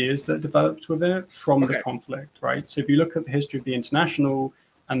and the ideas that developed within it from the conflict, right? So if you look at the history of the International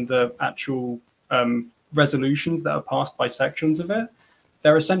and the actual resolutions that are passed by sections of it,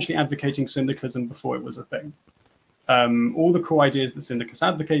 they're essentially advocating syndicalism before it was a thing. All the core ideas that syndicalists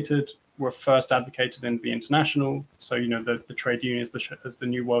advocated were first advocated in the International. So, you know, the trade union as the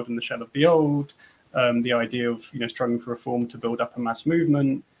new world and the shell of the old, the idea of, you know, struggling for reform to build up a mass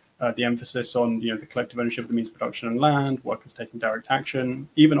movement, the emphasis on, you know, the collective ownership of the means of production and land, workers taking direct action,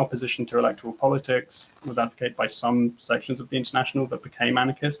 even opposition to electoral politics was advocated by some sections of the International that became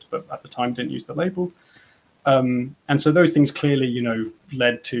anarchist, but at the time didn't use the label. And so those things clearly, you know,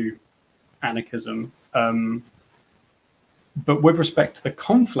 led to anarchism. But with respect to the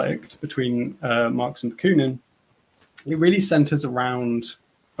conflict between Marx and Bakunin, it really centers around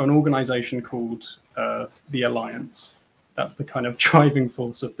an organization called the Alliance. That's the kind of driving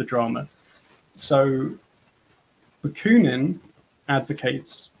force of the drama. So Bakunin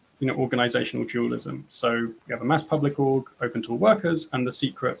advocates, you know, organizational dualism. So we have a mass public org open to all workers and the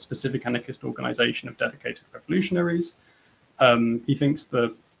secret specific anarchist organization of dedicated revolutionaries. He thinks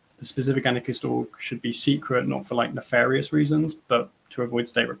the specific anarchist org should be secret, not for like nefarious reasons, but to avoid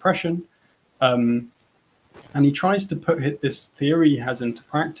state repression. And he tries to put this theory he has into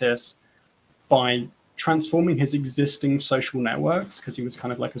practice by transforming his existing social networks, because he was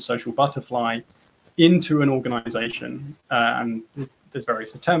kind of like a social butterfly, into an organization. And there's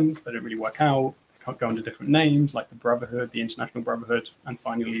various attempts that didn't really work out, can't go under different names, like the Brotherhood, the International Brotherhood, and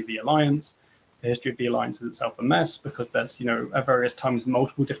finally the Alliance. The history of the Alliance is itself a mess because there's, you know, at various times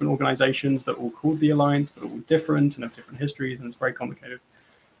multiple different organizations that are all called the Alliance, but all different and have different histories, and it's very complicated.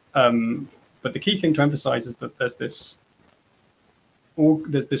 But the key thing to emphasize is that there's this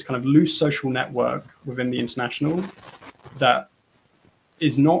kind of loose social network within the International that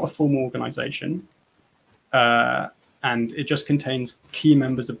is not a formal organization, and it just contains key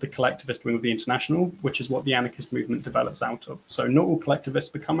members of the collectivist wing of the International, which is what the anarchist movement develops out of. So not all collectivists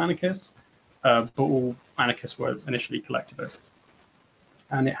become anarchists, but all anarchists were initially collectivists.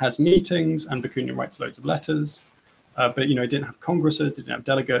 And it has meetings, and Bakunin writes loads of letters, but, you know, it didn't have congresses, it didn't have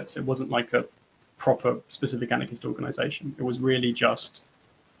delegates, it wasn't like a proper specific anarchist organization. It was really just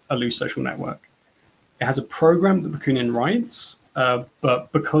a loose social network. It has a program that Bakunin writes,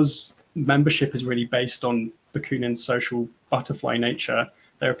 but because membership is really based on Bakunin's social butterfly nature,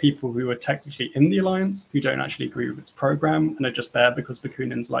 there are people who are technically in the Alliance who don't actually agree with its program and are just there because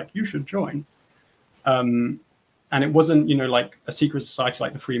Bakunin's like, you should join. And it wasn't, you know, like a secret society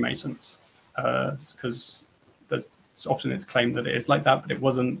like the Freemasons, because often it's claimed that it is like that, but it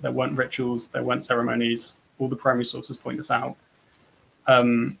wasn't. There weren't rituals, there weren't ceremonies. All the primary sources point this out.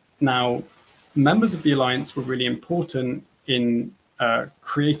 Now, members of the Alliance were really important in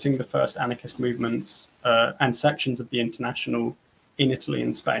creating the first anarchist movements and sections of the International in Italy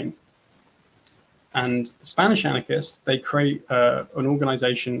and Spain. And the Spanish anarchists, they create an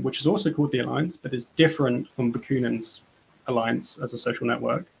organization which is also called the Alliance, but is different from Bakunin's Alliance as a social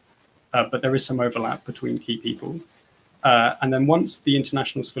network. But there is some overlap between key people. And then once the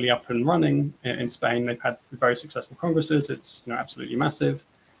International is fully up and running in Spain, they've had very successful congresses. It's, you know, absolutely massive.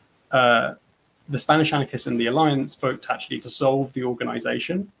 The Spanish anarchists in the Alliance vote to actually dissolve the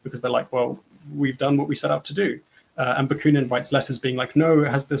organization because they're like, well, we've done what we set out to do. And Bakunin writes letters being like, no, it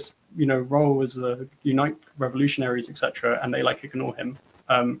has this, you know, role as a unite revolutionaries, etc. And they like ignore him.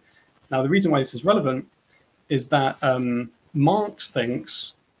 Now, the reason why this is relevant is that Marx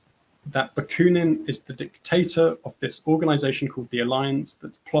thinks that Bakunin is the dictator of this organization called the Alliance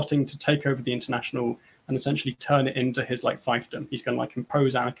that's plotting to take over the International and essentially turn it into his like fiefdom. He's going to like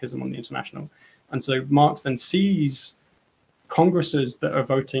impose anarchism on the International. And so Marx then sees congresses that are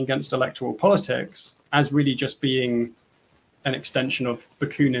voting against electoral politics as really just being an extension of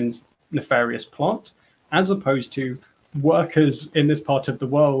Bakunin's nefarious plot, as opposed to workers in this part of the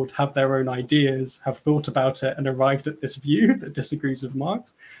world have their own ideas, have thought about it and arrived at this view that disagrees with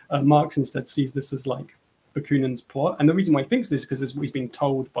Marx. Marx instead sees this as like Bakunin's plot. And the reason why he thinks this is because this is what he's being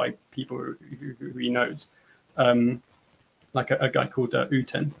told by people who he knows, like a guy called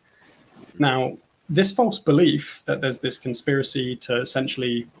Utin. Now, this false belief that there's this conspiracy to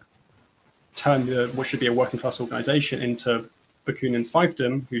essentially turn what should be a working class organization into Bakunin's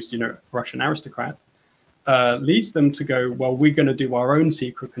fiefdom, who's, you know, a Russian aristocrat, leads them to go, well, we're going to do our own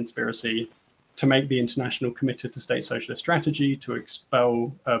secret conspiracy to make the International committed to state socialist strategy, to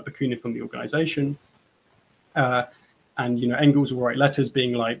expel Bakunin from the organization. And, you know, Engels will write letters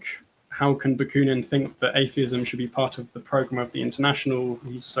being like, how can Bakunin think that atheism should be part of the program of the International?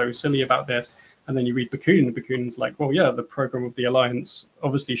 He's so silly about this. And then you read Bakunin, and Bakunin's like, well, yeah, the program of the Alliance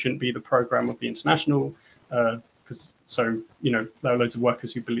obviously shouldn't be the program of the International, because there are loads of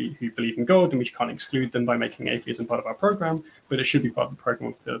workers who believe in God, and we can't exclude them by making atheism part of our program, but it should be part of the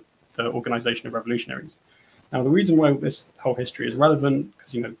program of the Organization of Revolutionaries. Now, the reason why this whole history is relevant,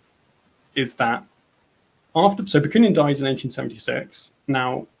 because is that so Bakunin dies in 1876.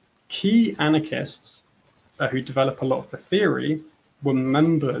 Now, key anarchists who develop a lot of the theory were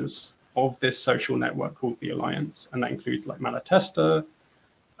members of this social network called the Alliance, and that includes like Malatesta,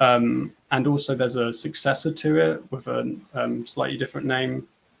 and also there's a successor to it with a slightly different name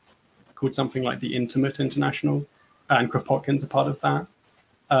called something like the Intimate International, and Kropotkin's a part of that.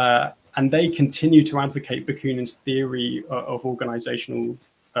 And they continue to advocate Bakunin's theory of organizational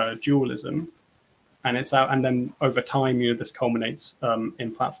dualism, and it's out. And then over time, this culminates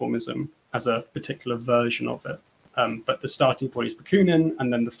in platformism as a particular version of it. But the starting point is Bakunin,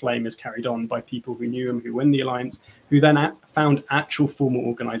 and then the flame is carried on by people who knew him, who were in the Alliance, who then found actual formal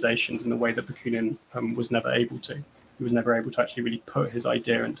organizations in the way that Bakunin was never able to. He was never able to actually really put his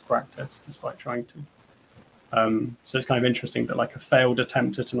idea into practice, despite trying to. So it's kind of interesting that like a failed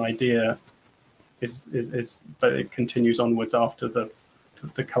attempt at an idea but it continues onwards after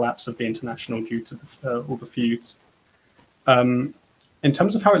the collapse of the International due to all the feuds. In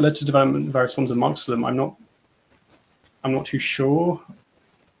terms of how it led to development of various forms of Marxism, I'm not too sure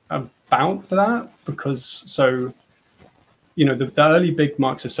about that, because the early big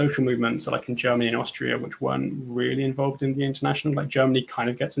Marxist social movements are like in Germany and Austria, which weren't really involved in the International. Like Germany kind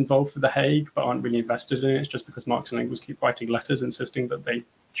of gets involved for The Hague, but aren't really invested in it. It's just because Marx and Engels keep writing letters insisting that they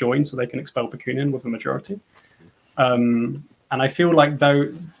join so they can expel Bakunin with a majority. And I feel like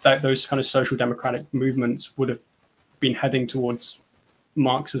those kind of social democratic movements would have been heading towards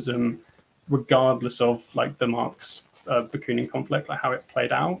Marxism regardless of like the Marx Bakunin conflict, like how it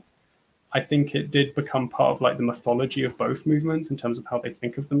played out. I think it did become part of like the mythology of both movements in terms of how they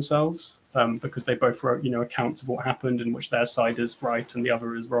think of themselves, because they both wrote, accounts of what happened in which their side is right and the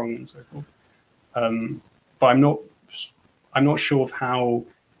other is wrong and so forth. But I'm not sure of how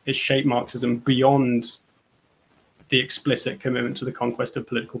it shaped Marxism beyond the explicit commitment to the conquest of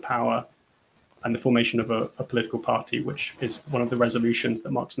political power and the formation of a political party, which is one of the resolutions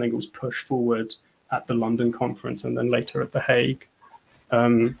that Marx and Engels pushed forward at the London conference and then later at The Hague.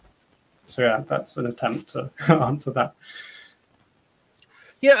 So yeah, that's an attempt to answer that.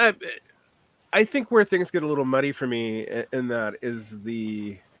 Yeah, I think where things get a little muddy for me in that is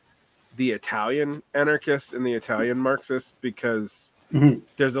the Italian anarchist and the Italian Marxist, because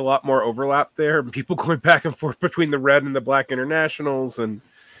there's a lot more overlap there, and people going back and forth between the red and the black internationals. And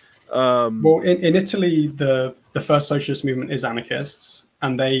well, in Italy, the first socialist movement is anarchists,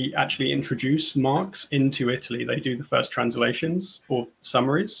 and they actually introduce Marx into Italy. They do the first translations or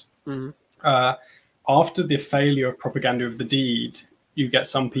summaries. After the failure of Propaganda of the Deed, you get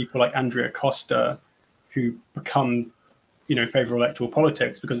some people like Andrea Costa who become, favor electoral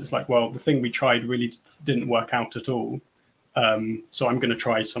politics, because it's like, well, the thing we tried really didn't work out at all. So I'm going to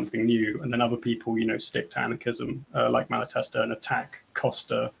try something new. And then other people, stick to anarchism, like Malatesta, and attack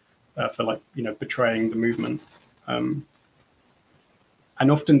Costa for betraying the movement. And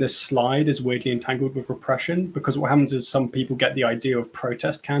often this slide is weirdly entangled with repression, because what happens is some people get the idea of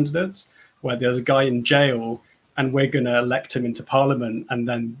protest candidates, where there's a guy in jail and we're going to elect him into parliament, and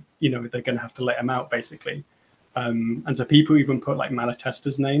then, they're going to have to let him out, basically. And so people even put like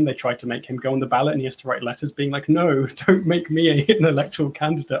Malatesta's name. They tried to make him go on the ballot, and he has to write letters being like, no, don't make me an electoral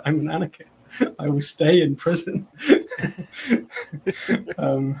candidate. I'm an anarchist. I will stay in prison.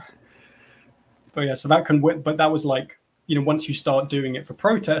 But yeah, so but that was like, once you start doing it for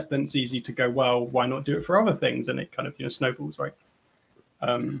protest, then it's easy to go, well, why not do it for other things? And it kind of, snowballs, right?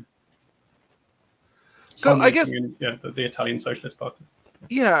 So I guess, the Italian Socialist Party.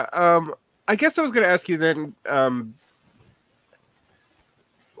 Yeah, I guess I was going to ask you then,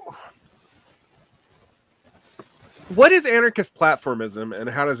 what is anarchist platformism and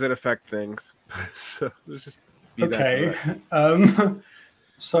how does it affect things? So let's just be okay.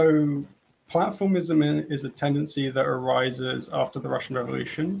 So platformism is a tendency that arises after the Russian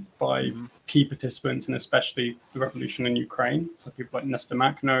Revolution by key participants, and especially the revolution in Ukraine. So people like Nestor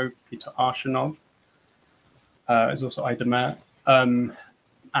Makhno, Peter Arshinov, there's also Ida Mer.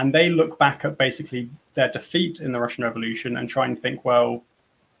 And they look back at basically their defeat in the Russian Revolution and try and think, well,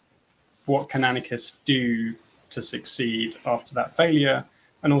 what can anarchists do to succeed after that failure?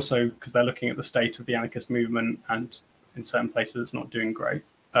 And also because they're looking at the state of the anarchist movement, and in certain places it's not doing great.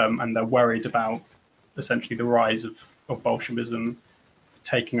 And they're worried about essentially the rise of Bolshevism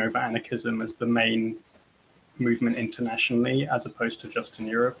taking over anarchism as the main movement internationally as opposed to just in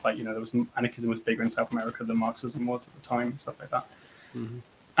Europe. Like, there was anarchism was bigger in South America than Marxism was at the time, and stuff like that. Mm-hmm.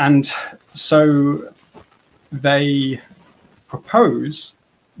 And so they propose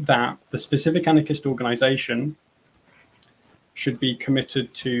that the specific anarchist organization should be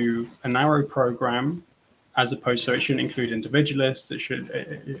committed to a narrow program, as opposed, so it shouldn't include individualists. It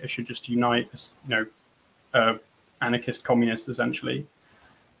should just unite, anarchist communists essentially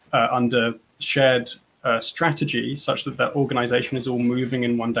under shared strategy, such that the organization is all moving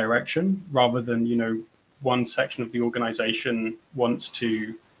in one direction, rather than one section of the organization wants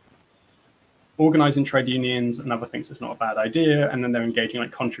to organize in trade unions, another thinks it's not a bad idea, and then they're engaging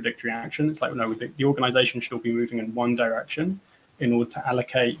like contradictory action. It's like, no, the organization should all be moving in one direction in order to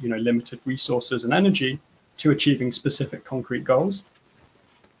allocate limited resources and energy to achieving specific concrete goals.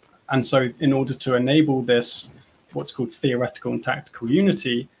 And so in order to enable this, what's called theoretical and tactical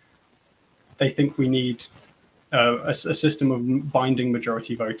unity, they think we need a system of binding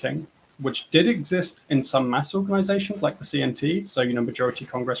majority voting, which did exist in some mass organizations like the CNT, so majority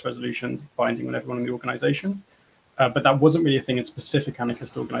Congress resolutions binding on everyone in the organization, but that wasn't really a thing in specific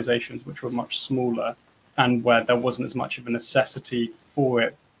anarchist organizations, which were much smaller and where there wasn't as much of a necessity for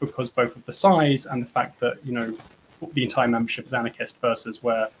it, because both of the size and the fact that the entire membership is anarchist, versus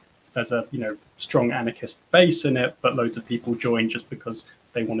where there's a strong anarchist base in it, but loads of people join just because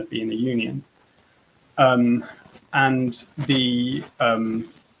they want to be in a union. And the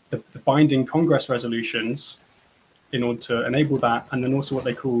binding Congress resolutions, in order to enable that, and then also what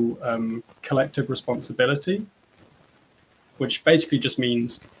they call collective responsibility, which basically just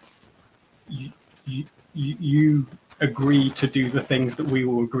means you agree to do the things that we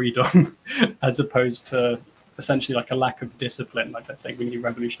all agreed on, as opposed to essentially like a lack of discipline. Like, let's say we need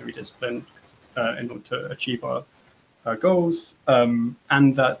revolutionary discipline in order to achieve our goals,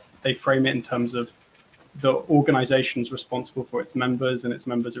 and that they frame it in terms of the organization is responsible for its members and its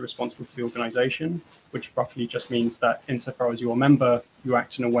members are responsible for the organization, which roughly just means that insofar as you're a member, you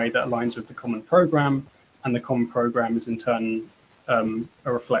act in a way that aligns with the common program, and the common program is in turn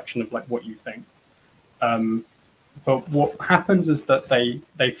a reflection of like what you think. But what happens is that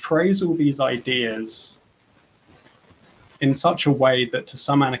they phrase all these ideas in such a way that to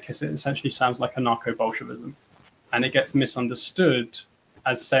some anarchists it essentially sounds like anarcho-Bolshevism, and it gets misunderstood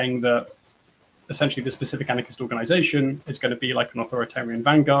as saying that essentially the specific anarchist organization is going to be like an authoritarian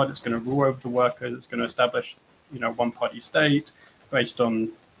vanguard. It's going to rule over the workers. It's going to establish, one-party state based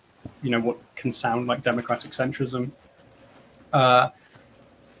on, what can sound like democratic centrism.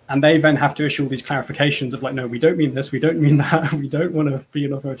 And they then have to issue all these clarifications of like, no, we don't mean this, we don't mean that, we don't want to be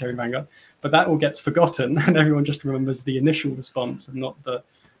an authoritarian vanguard. But that all gets forgotten, and everyone just remembers the initial response and not the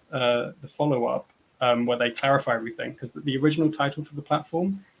follow-up, where they clarify everything. Because the original title for the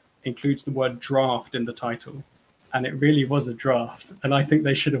platform includes the word draft in the title, and it really was a draft, and I think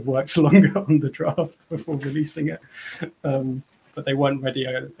they should have worked longer on the draft before releasing it, but they weren't ready,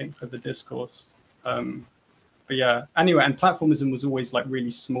 I don't think, for the discourse. But yeah, anyway, and platformism was always like really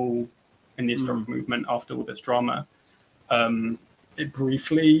small in the historic movement after all this drama. It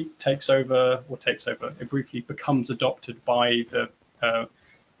briefly it briefly becomes adopted by the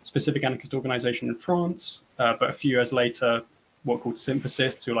specific anarchist organization in France, but a few years later, what are called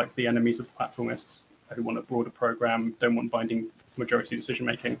synthesists, who are like the enemies of the platformists, who want a broader program, don't want binding majority decision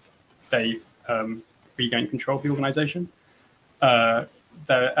making, they regain control of the organization. And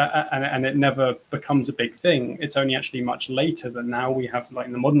it never becomes a big thing. It's only actually much later that now we have, like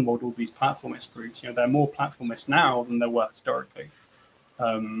in the modern world, all these platformist groups. There are more platformists now than there were historically,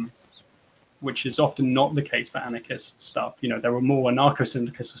 which is often not the case for anarchist stuff. There were more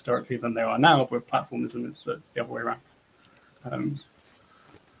anarcho-syndicalists historically than there are now, but with platformism, it's the other way around.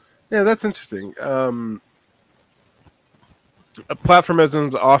 Yeah, that's interesting. Platformism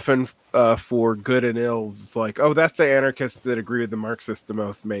is often for good and ill. It's like, oh, that's the anarchists that agree with the Marxists the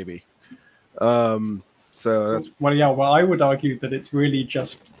most, maybe. So that's... Well, I would argue that it's really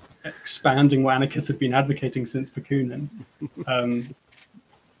just expanding what anarchists have been advocating since Bakunin. And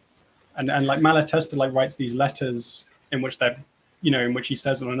like Malatesta like writes these letters in which they're, in which he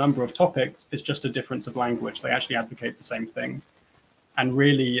says on a number of topics, it's just a difference of language. They actually advocate the same thing. And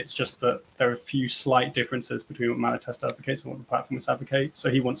really, it's just that there are a few slight differences between what Malatesta advocates and what the platformists advocate. So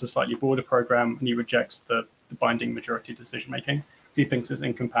he wants a slightly broader program, and he rejects the binding majority decision-making. He thinks it's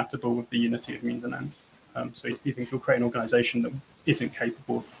incompatible with the unity of means and ends. So he thinks he'll create an organization that isn't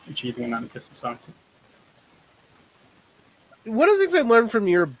capable of achieving an anarchist society. One of the things I learned from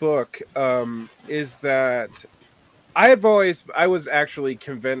your book is that I was actually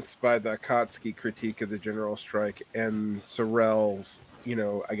convinced by the Kautsky critique of the general strike, and Sorel's,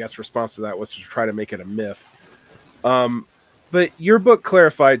 I guess response to that was to try to make it a myth. But your book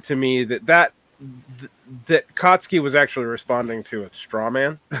clarified to me that Kotsky was actually responding to a straw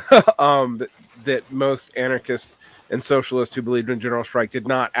man. That most anarchists and socialists who believed in general strike did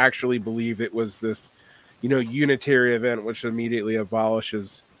not actually believe it was this, unitary event which immediately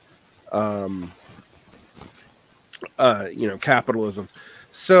abolishes, capitalism.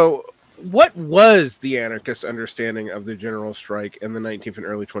 So, what was the anarchist understanding of the general strike in the 19th and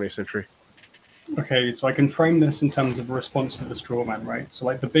early 20th century? Okay, so I can frame this in terms of a response to the straw man, right? So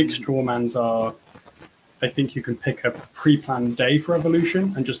like the big straw mans are, they think you can pick a pre-planned day for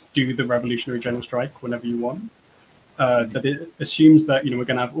revolution and just do the revolutionary general strike whenever you want. That it assumes that, we're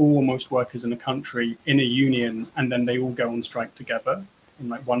going to have almost workers in a country in a union, and then they all go on strike together in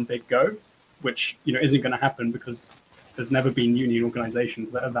like one big go, which, isn't going to happen because there's never been union organizations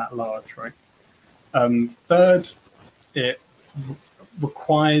that are that large, right? Third, it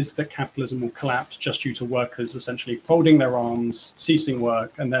requires that capitalism will collapse just due to workers essentially folding their arms, ceasing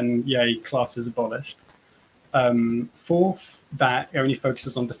work, and then, yay, class is abolished. Fourth, that it only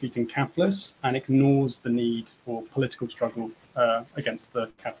focuses on defeating capitalists and ignores the need for political struggle against the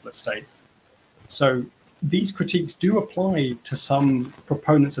capitalist state. So these critiques do apply to some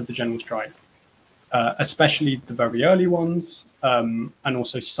proponents of the general strike, especially the very early ones, and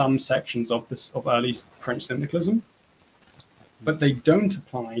also some sections of early French syndicalism. But they don't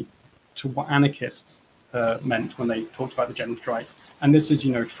apply to what anarchists meant when they talked about the general strike. And this is,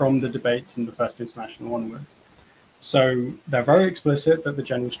 from the debates in the First International onwards. So they're very explicit that the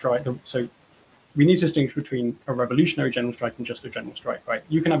general strike, so we need to distinguish between a revolutionary general strike and just a general strike, right?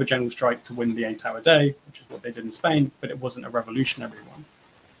 You can have a general strike to win the 8-hour day, which is what they did in Spain, but it wasn't a revolutionary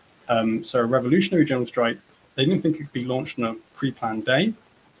one. So a revolutionary general strike, they didn't think it could be launched on a pre-planned day.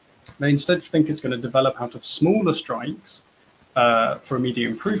 They instead think it's going to develop out of smaller strikes for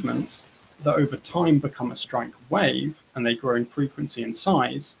immediate improvements that over time become a strike wave, and they grow in frequency and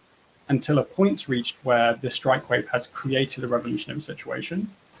size until a point's reached where this strike wave has created a revolutionary situation.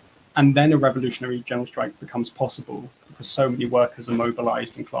 And then a revolutionary general strike becomes possible because so many workers are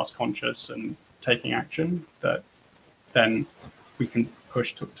mobilized and class conscious and taking action that then we can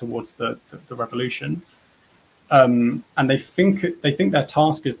push towards the revolution. And they think their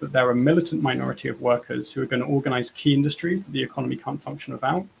task is that they're a militant minority of workers who are going to organize key industries that the economy can't function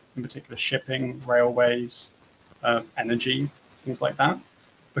without, in particular shipping, railways, energy, things like that,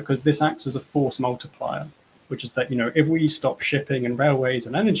 because this acts as a force multiplier, which is that, if we stop shipping and railways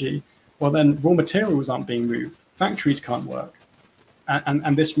and energy, well, then raw materials aren't being moved, factories can't work.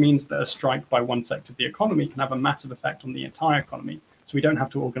 And this means that a strike by one sector of the economy can have a massive effect on the entire economy. So we don't have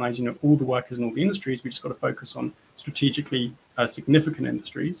to organize, all the workers in all the industries. We just got to focus on strategically significant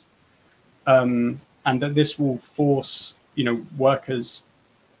industries. And that this will force, workers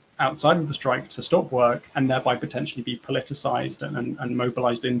outside of the strike to stop work and thereby potentially be politicized and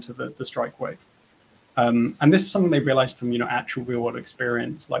mobilized into the strike wave. And this is something they've realized from, actual real world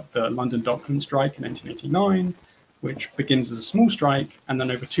experience, like the London Docklands strike in 1989, which begins as a small strike, and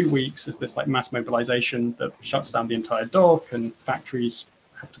then over 2 weeks is this like mass mobilization that shuts down the entire dock, and factories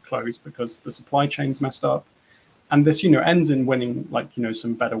have to close because the supply chain's messed up. And this, ends in winning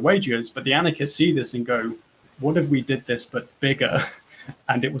some better wages, but the anarchists see this and go, what if we did this but bigger?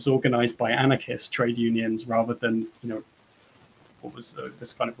 And it was organized by anarchist trade unions rather than, what was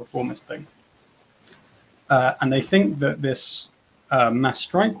this kind of reformist thing. And they think that this mass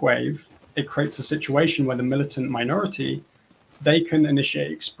strike wave, it creates a situation where the militant minority, they can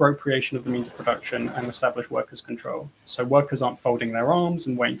initiate expropriation of the means of production and establish workers' control. So workers aren't folding their arms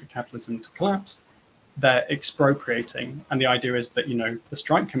and waiting for capitalism to collapse. They're expropriating. And the idea is that, the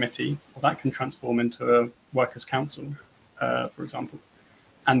strike committee, well, that can transform into a workers' council, for example.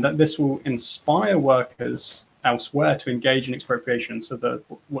 And that this will inspire workers elsewhere to engage in expropriation, so that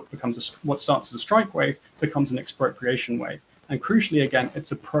what starts as a strike wave becomes an expropriation wave. And crucially, again,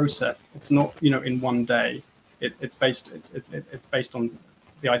 it's a process. It's not, in one day. It's based on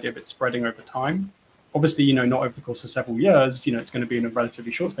the idea of it spreading over time. Obviously, not over the course of several years. It's going to be in a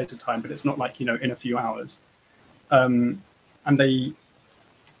relatively short space of time, but it's not like, in a few hours. And they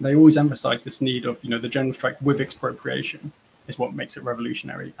always emphasize this need of, the general strike with expropriation is what makes it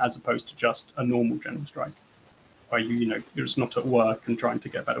revolutionary, as opposed to just a normal general strike, where you're just not at work and trying to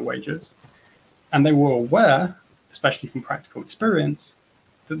get better wages. And they were aware, especially from practical experience,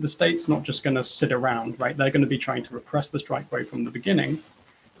 that the state's not just going to sit around, right? They're going to be trying to repress the strike wave from the beginning.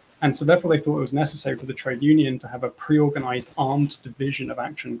 And so therefore they thought it was necessary for the trade union to have a pre-organized armed division of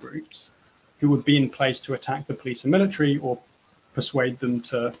action groups who would be in place to attack the police and military or persuade them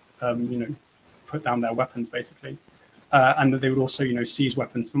to, put down their weapons, basically. and that they would also, seize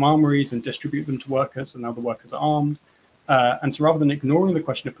weapons from armories and distribute them to workers, and now the workers are armed. And so rather than ignoring the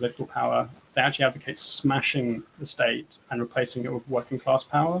question of political power, they actually advocate smashing the state and replacing it with working class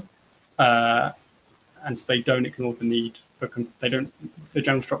power. And so they don't ignore the need for, the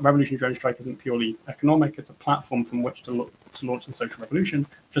revolutionary general strike isn't purely economic, it's a platform from which to launch the social revolution,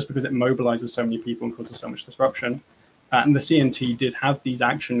 just because it mobilizes so many people and causes so much disruption. And the CNT did have these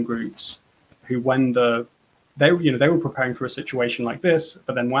action groups who, when they were preparing for a situation like this,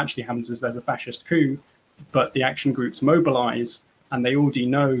 but then what actually happens is there's a fascist coup, but the action groups mobilize and they already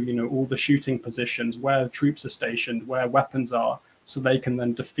know, all the shooting positions, where troops are stationed, where weapons are, so they can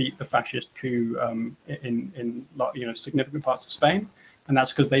then defeat the fascist coup in significant parts of Spain. And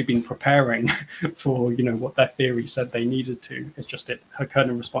that's because they've been preparing for, what their theory said they needed to. It's just it occurred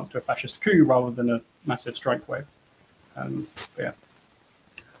in response to a fascist coup rather than a massive strike wave. Yeah.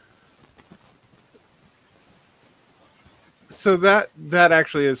 So that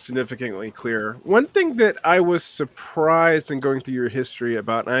actually is significantly clearer. One thing that I was surprised in going through your history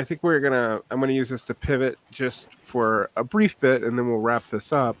about, and I think I'm gonna use this to pivot just for a brief bit, and then we'll wrap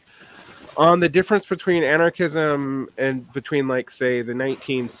this up, on the difference between anarchism and between, like, say, the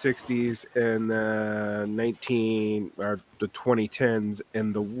 1960s and the 2010s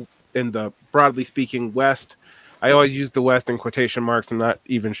in the broadly speaking West. I always use the West in quotation marks. I'm not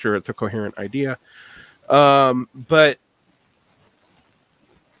even sure it's a coherent idea, but.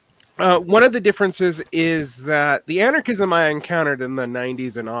 One of the differences is that the anarchism I encountered in the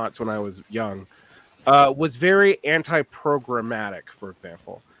 90s and aughts when I was young was very anti-programmatic, for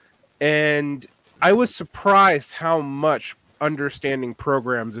example. And I was surprised how much understanding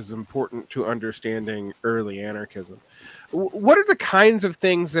programs is important to understanding early anarchism. What are the kinds of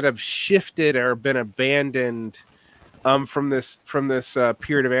things that have shifted or been abandoned from this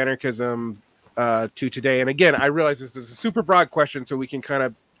period of anarchism to today? And again, I realize this is a super broad question, so we can kind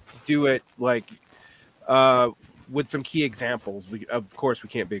of do it like with some key examples. Of course we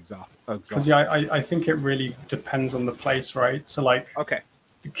can't be exhaustive. Because I think it really depends on the place, right? So, like, okay,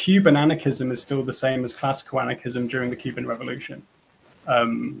 the Cuban anarchism is still the same as classical anarchism during the Cuban Revolution.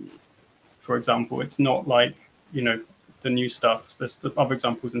 For example, it's not like, the new stuff. There's the other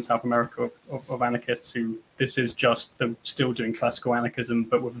examples in South America of anarchists who, this is just them still doing classical anarchism,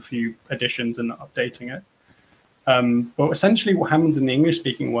 but with a few additions and updating it. But essentially what happens in the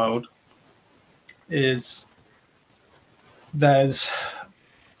English-speaking world is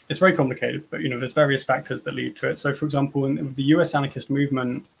it's very complicated, but, there's various factors that lead to it. So, for example, in the US anarchist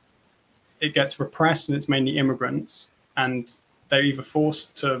movement, it gets repressed, and it's mainly immigrants, and they're either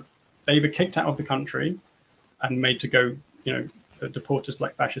kicked out of the country and made to go, deported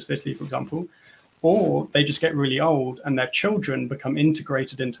like fascist Italy, for example, or they just get really old and their children become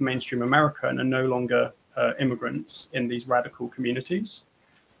integrated into mainstream America and are no longer immigrants in these radical communities.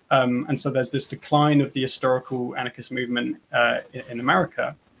 And so there's this decline of the historical anarchist movement in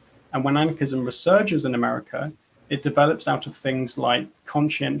America. And when anarchism resurges in America, it develops out of things like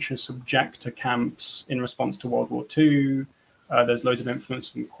conscientious objector camps in response to World War II. There's loads of influence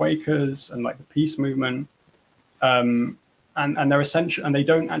from Quakers and like the peace movement. And they're essential, and they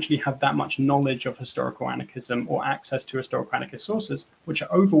don't actually have that much knowledge of historical anarchism or access to historical anarchist sources, which are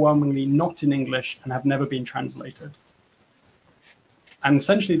overwhelmingly not in English and have never been translated. And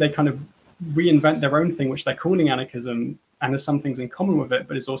essentially, they kind of reinvent their own thing, which they're calling anarchism, and there's some things in common with it,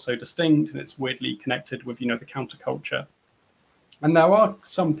 but it's also distinct, and it's weirdly connected with, the counterculture. And there are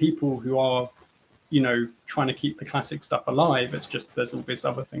some people who are, trying to keep the classic stuff alive. It's just there's all this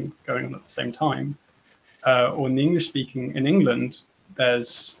other thing going on at the same time. Or in the English-speaking, in England,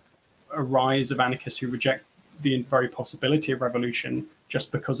 there's a rise of anarchists who reject the very possibility of revolution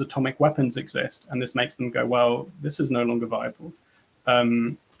just because atomic weapons exist. And this makes them go, well, this is no longer viable.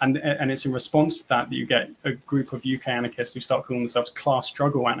 And it's in response to that you get a group of UK anarchists who start calling themselves class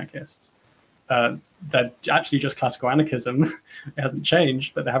struggle anarchists. They're actually just classical anarchism. It hasn't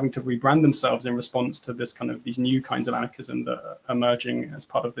changed, but they're having to rebrand themselves in response to this these new kinds of anarchism that are emerging as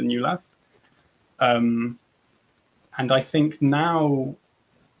part of the new left. And I think now,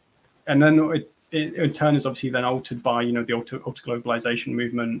 and then it in turn is obviously then altered by, the alter globalization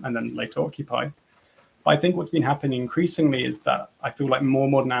movement and then later Occupy. But I think what's been happening increasingly is that I feel like more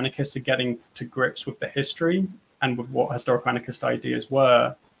modern anarchists are getting to grips with the history and with what historical anarchist ideas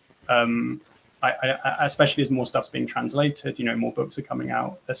were. Especially as more stuff's being translated, more books are coming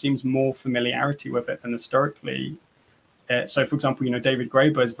out, there seems more familiarity with it than historically. So, for example, David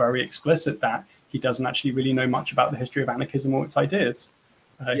Graeber is very explicit that he doesn't actually really know much about the history of anarchism or its ideas.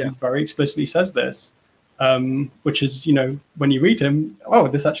 He very explicitly says this. which is, when you read him, oh,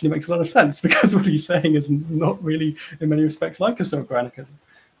 this actually makes a lot of sense, because what he's saying is not really, in many respects, like historical anarchism.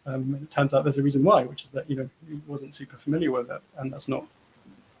 It turns out there's a reason why, which is that, he wasn't super familiar with it, and that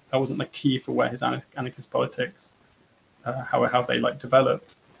wasn't the key for where his anarchist politics, how they developed.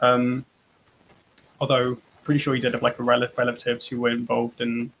 Although pretty sure he did have relatives who were involved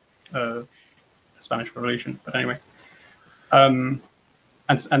in the Spanish Revolution. But anyway, and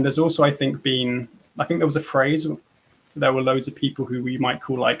there's also, I think there was a phrase. There were loads of people who we might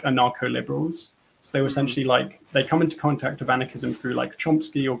call anarcho-liberals. So they were essentially they come into contact with anarchism through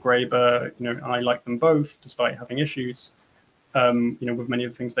Chomsky or Graeber. And I like them both, despite having issues, with many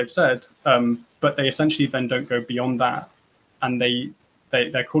of the things they've said. But they essentially then don't go beyond that, and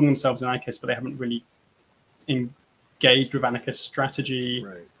they're calling themselves anarchists, but they haven't really engaged with anarchist strategy,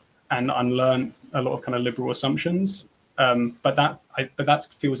 right, and unlearned a lot of liberal assumptions. But that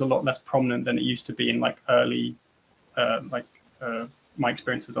feels a lot less prominent than it used to be in early, my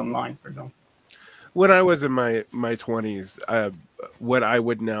experiences online, for example. When I was in my 20s, what I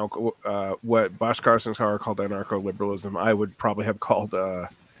would now, what Bosch Carson-Sauer called anarcho-liberalism, I would probably have called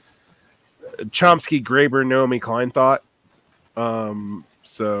Chomsky, Graeber, Naomi Klein thought.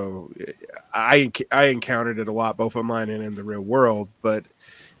 So I encountered it a lot, both online and in the real world. But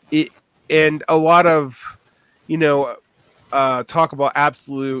and a lot of, talk about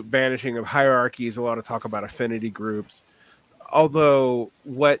absolute banishing of hierarchies, a lot of talk about affinity groups. Although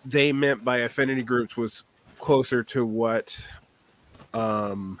what they meant by affinity groups was closer to what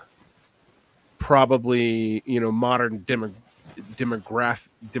probably, modern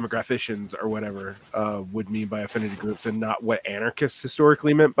demographicians or whatever would mean by affinity groups, and not what anarchists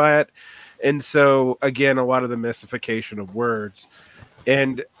historically meant by it. And so, again, a lot of the mystification of words.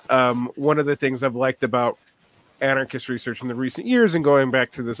 And one of the things I've liked about anarchist research in the recent years, and going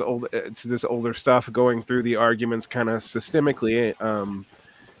back to this older stuff, going through the arguments kind of systemically,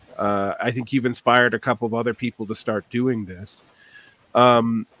 I think you've inspired a couple of other people to start doing this,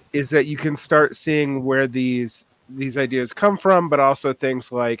 is that you can start seeing where these ideas come from, but also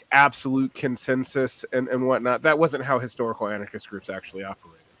things like absolute consensus and whatnot. That wasn't how historical anarchist groups actually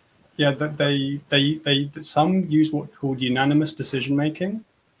operated. Yeah, that they some use what's called unanimous decision making,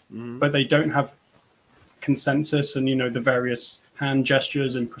 but they don't have consensus and the various hand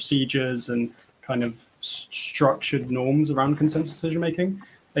gestures and procedures and kind of structured norms around consensus decision making.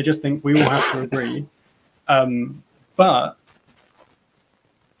 They just think we all have to agree. But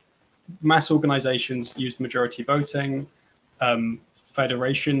mass organizations used majority voting.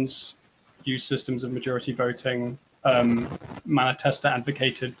 Federations use systems of majority voting. Malatesta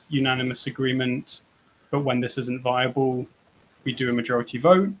advocated unanimous agreement, but when this isn't viable, we do a majority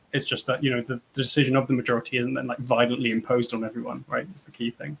vote. It's just that, the decision of the majority isn't then violently imposed on everyone, right? That's the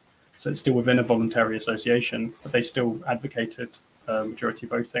key thing. So it's still within a voluntary association, but they still advocated majority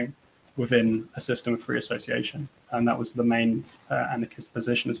voting within a system of free association. And that was the main anarchist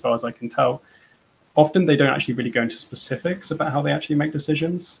position, as far as I can tell. Often they don't actually really go into specifics about how they actually make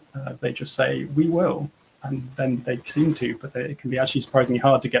decisions. They just say, we will, and then they seem to, but it can be actually surprisingly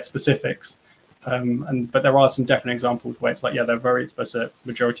hard to get specifics. But there are some definite examples where it's they're very explicit,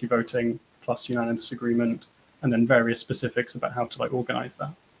 majority voting plus unanimous agreement, and then various specifics about how to organize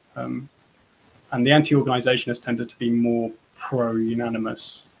that. And the anti-organizationists tended to be more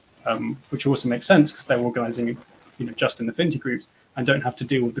pro-unanimous, which also makes sense because they're organizing, just in affinity groups and don't have to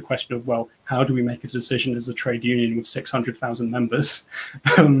deal with the question of, well, how do we make a decision as a trade union with 600,000 members?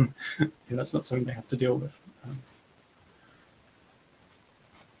 That's not something they have to deal with.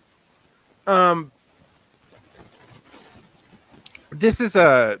 I guess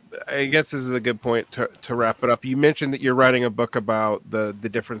this is a good point to wrap it up. You mentioned that you're writing a book about the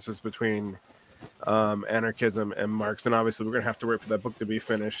differences between anarchism and Marx, and obviously we're going to have to wait for that book to be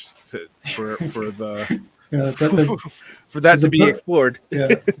finished for that to be explored.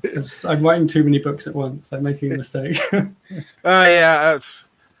 Yeah, I'm writing too many books at once. I'm making a mistake. As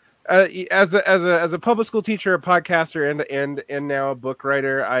a public school teacher, a podcaster, and now a book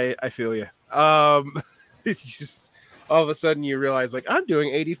writer, I feel you. It's just all of a sudden you realize I'm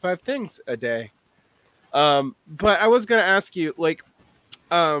doing 85 things a day. But I was going to ask you,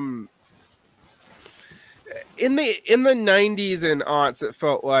 in the 90s and aughts, it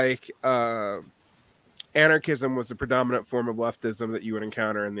felt like anarchism was the predominant form of leftism that you would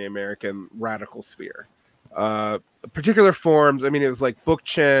encounter in the American radical sphere. Particular forms, it was Book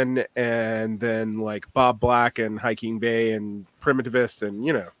Chen, and then Bob Black and Hiking Bay and Primitivist, and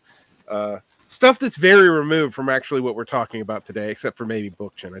stuff that's very removed from actually what we're talking about today, except for maybe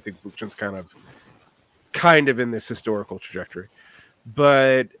Book Chen. I think Book Chen's kind of in this historical trajectory.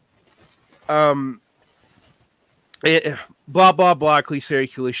 But Blah blah blah. Cliche.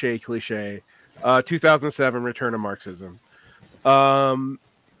 2007, Return of Marxism. And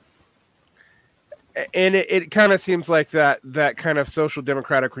it kind of seems like that kind of social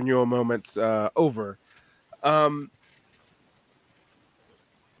democratic renewal moment's over.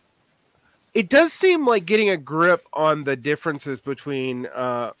 It does seem like getting a grip on the differences between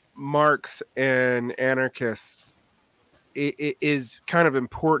Marx and anarchists it is kind of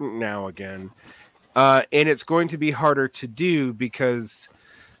important now again. And it's going to be harder to do because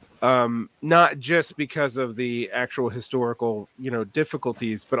not just because of the actual historical,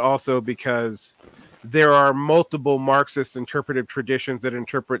 difficulties, but also because there are multiple Marxist interpretive traditions that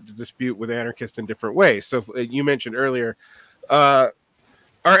interpret the dispute with anarchists in different ways. So you mentioned earlier, are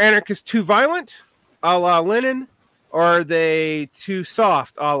anarchists too violent, a la Lenin, or are they too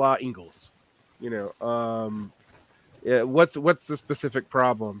soft, a la Engels? What's the specific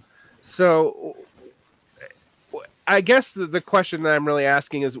problem? So I guess the question that I'm really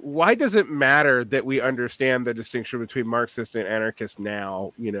asking is, why does it matter that we understand the distinction between Marxist and anarchist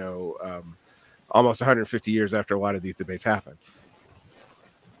now, almost 150 years after a lot of these debates happened?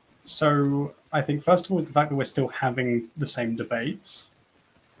 So I think, first of all, is the fact that we're still having the same debates.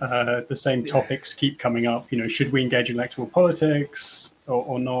 The same topics keep coming up. Should we engage in electoral politics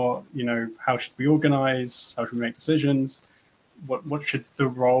or not? How should we organize? How should we make decisions? What should the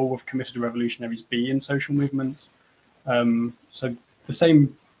role of committed revolutionaries be in social movements? So the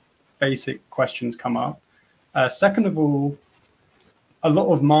same basic questions come up. Second of all, a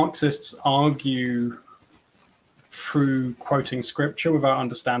lot of Marxists argue through quoting scripture without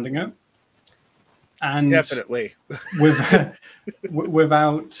understanding it. And definitely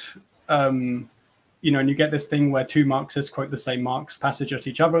without, and you get this thing where two Marxists quote the same Marx passage at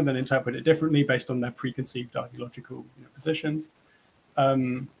each other and then interpret it differently based on their preconceived ideological positions.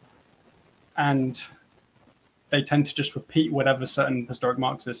 And they tend to just repeat whatever certain historic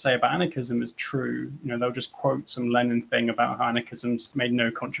Marxists say about anarchism is true. They'll just quote some Lenin thing about how anarchism's made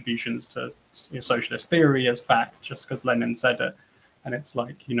no contributions to socialist theory as fact just because Lenin said it. And it's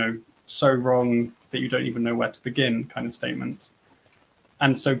like, so wrong that you don't even know where to begin kind of statements.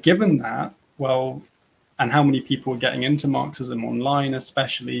 And so given that, well, and how many people are getting into Marxism online,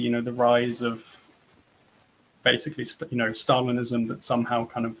 especially, the rise of basically, Stalinism that somehow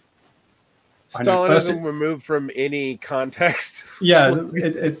kind of... Stalinism removed from any context. Yeah,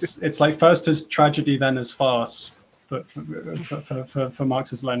 it's like first as tragedy, then as farce. But for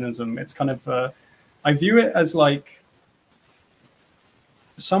Marxist-Leninism, it's kind of... I view it as like,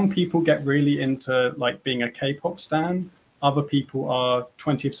 some people get really into like being a K-pop stan. Other people are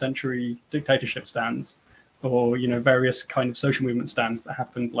 20th century dictatorship stans, or various kind of social movement stans that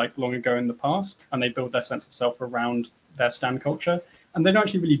happened like long ago in the past, and they build their sense of self around their stan culture, and they don't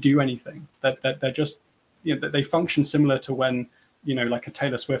actually really do anything. They're just they function similar to when like a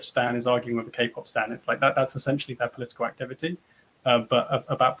Taylor Swift stan is arguing with a K-pop stan. It's like that's essentially their political activity, but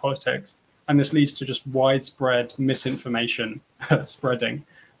about politics. And this leads to just widespread misinformation spreading.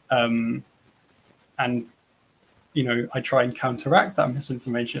 And, I try and counteract that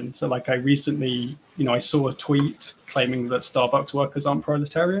misinformation. So like I recently, I saw a tweet claiming that Starbucks workers aren't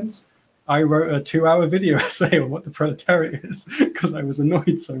proletarians. I wrote a 2-hour video essay on what the proletariat is because I was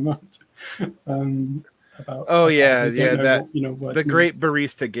annoyed so much. About the great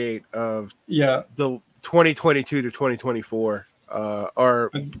barista gate of the 2022 to 2024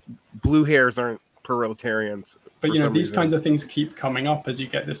 are blue hairs aren't proletarians. But these kinds of things keep coming up as you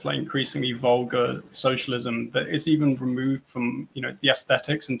get this like increasingly vulgar socialism that is even removed from it's the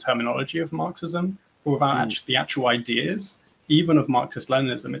aesthetics and terminology of Marxism, but without the actual ideas, even of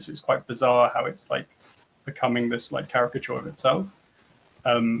Marxist-Leninism. It's quite bizarre how it's like becoming this like caricature of itself,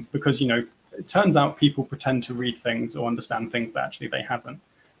 because it turns out people pretend to read things or understand things that actually they haven't.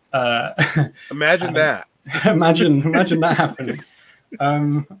 Imagine that. Imagine that happening.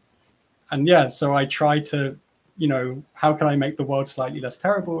 And yeah, so I try to, how can I make the world slightly less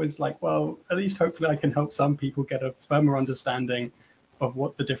terrible? Is like, well, at least hopefully I can help some people get a firmer understanding of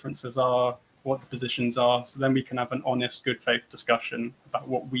what the differences are, what the positions are, so then we can have an honest, good faith discussion about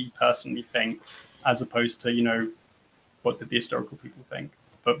what we personally think, as opposed to, what did the historical people think.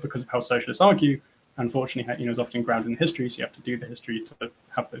 But because of how socialists argue, unfortunately, is often grounded in history, so you have to do the history to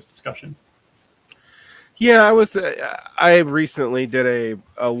have those discussions. Yeah, I recently did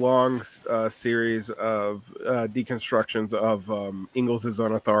a long series of deconstructions of Engels'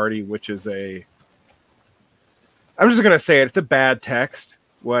 Own Authority, which is I'm just going to say it's a bad text.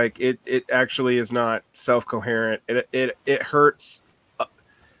 Like it actually is not self-coherent. It hurts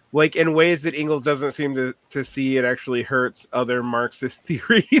like in ways that Engels doesn't seem to see. It actually hurts other Marxist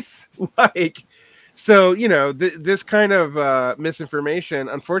theories. Like So, you know, this kind of misinformation,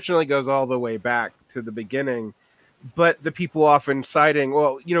 unfortunately, goes all the way back to the beginning. But the people often citing,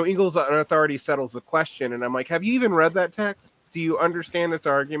 well, you know, Engels on authority settles the question. And I'm like, have you even read that text? Do you understand its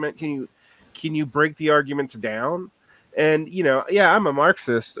argument? Can you break the arguments down? And, you know, yeah, I'm a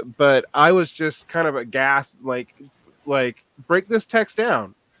Marxist, but I was just kind of aghast, like break this text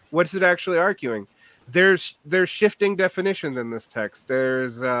down. What's it actually arguing? There's shifting definitions in this text.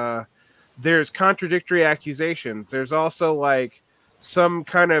 There's contradictory accusations. There's also like some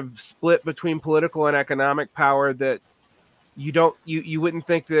kind of split between political and economic power that you wouldn't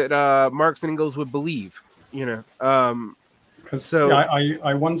think that Marx and Engels would believe, you know. Because So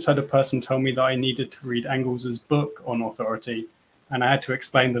I once had a person tell me that I needed to read Engels's book on authority, and I had to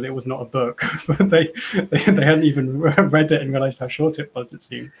explain that it was not a book. But they hadn't even read it and realized how short it was, it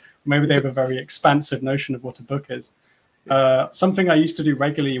seemed. Maybe they have a very expansive notion of what a book is. Something I used to do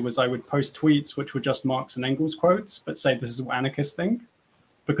regularly was I would post tweets which were just Marx and Engels quotes, but say this is what anarchists think,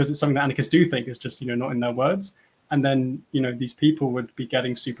 because it's something that anarchists do think, it's just, you know, not in their words. And then, you know, these people would be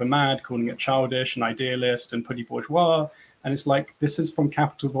getting super mad, calling it childish and idealist and petit bourgeois. And it's like, this is from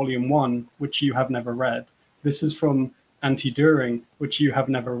Capital Volume 1, which you have never read. This is from Anti-Düring, which you have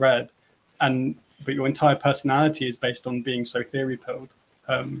never read. But your entire personality is based on being so theory-pilled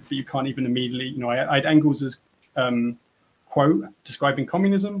that you can't even immediately, you know, I had Engels's quote describing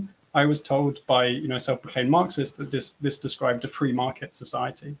communism. I was told by, you know, self-proclaimed Marxist that this described a free market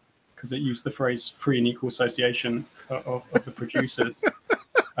society, because it used the phrase free and equal association of the producers.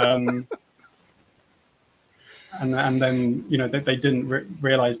 And then, you know, they didn't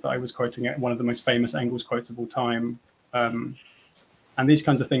realize that I was quoting one of the most famous Engels quotes of all time. And these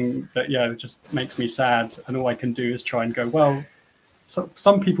kinds of things that, yeah, it just makes me sad. And all I can do is try and go, well,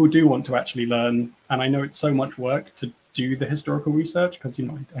 some people do want to actually learn. And I know it's so much work to do the historical research, because, you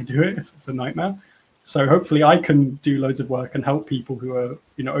know, I do it. It's a nightmare. So hopefully I can do loads of work and help people who are,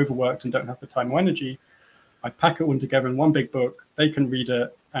 you know, overworked and don't have the time or energy. I pack it all together in one big book. They can read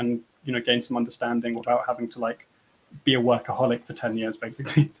it and, you know, gain some understanding without having to like be a workaholic for 10 years,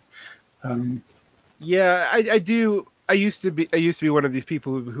 basically. Yeah, I do. I used to be one of these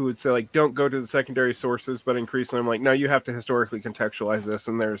people who would say like, don't go to the secondary sources, but increasingly I'm like, no, you have to historically contextualize this.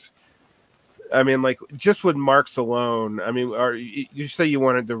 And I mean, like, just with Marx alone, I mean, you say you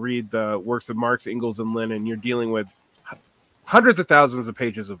wanted to read the works of Marx, Engels, and Lenin, you're dealing with hundreds of thousands of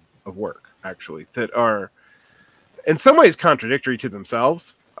pages of work, actually, that are in some ways contradictory to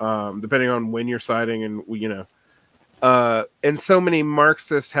themselves, depending on when you're citing and, you know. And so many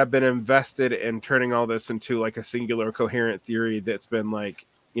Marxists have been invested in turning all this into like a singular coherent theory that's been like,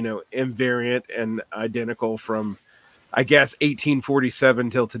 you know, invariant and identical from, I guess,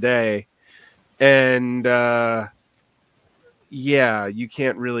 1847 till today. And yeah, you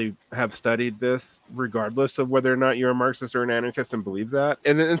can't really have studied this regardless of whether or not you're a Marxist or an anarchist and believe that.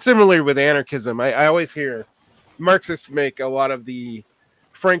 And similarly with anarchism, I always hear Marxists make a lot of the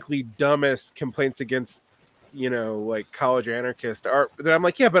frankly dumbest complaints against, you know, like college anarchists are that I'm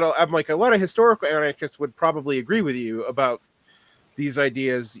like, yeah, but I'm like, a lot of historical anarchists would probably agree with you about these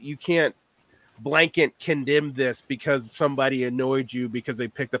ideas. You can't blanket condemn this because somebody annoyed you because they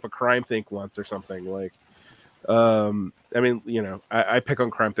picked up a crime think once or something. Like, I mean, you know, I pick on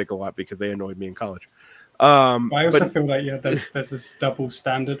crime think a lot because they annoyed me in college. I also feel like, yeah, there's this double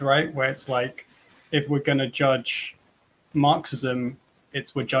standard, right? Where it's like, if we're going to judge Marxism,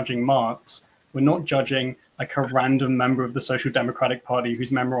 we're judging Marx. We're not judging like a random member of the Social Democratic Party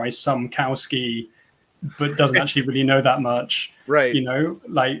who's memorized some Kautsky but doesn't actually really know that much. Right. You know,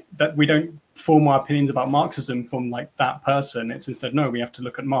 like that we don't form our opinions about Marxism from like that person. It's instead, no, we have to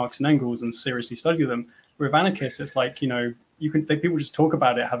look at Marx and Engels and seriously study them. With anarchists, it's like, you know, people just talk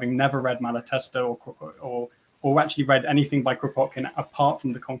about it having never read Malatesta or actually read anything by Kropotkin apart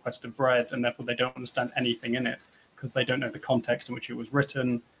from The Conquest of Bread, and therefore they don't understand anything in it because they don't know the context in which it was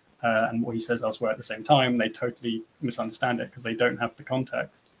written and what he says elsewhere at the same time. They totally misunderstand it because they don't have the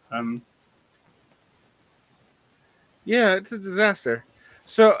context. Yeah, it's a disaster.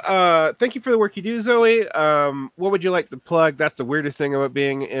 So thank you for the work you do, Zoe. What would you like to plug? That's the weirdest thing about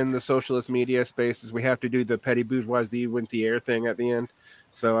being in the socialist media space is we have to do the petty bourgeoisie went the air thing at the end.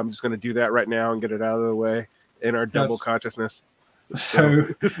 So I'm just going to do that right now and get it out of the way in our double consciousness. So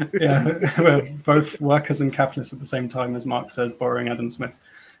yeah, we're both workers and capitalists at the same time, as Marx says, borrowing Adam Smith.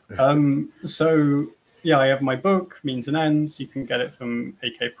 So yeah, I have my book, Means and Ends. You can get it from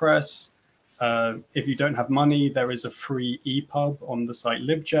AK Press. If you don't have money, there is a free EPUB on the site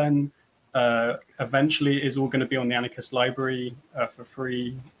LibGen. Eventually, it is all going to be on the Anarchist Library for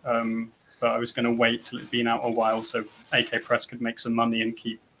free. But I was going to wait till it'd been out a while so AK Press could make some money and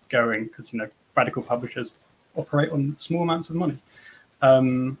keep going because, you know, radical publishers operate on small amounts of money.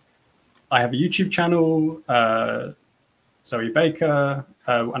 I have a YouTube channel, Zoe Baker,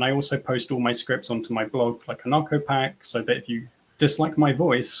 and I also post all my scripts onto my blog, like Anarcho-Pack, so that if you dislike my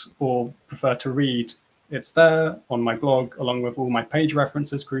voice or prefer to read, it's there on my blog, along with all my page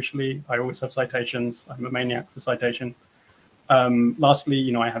references, crucially. I always have citations. I'm a maniac for citation. Lastly,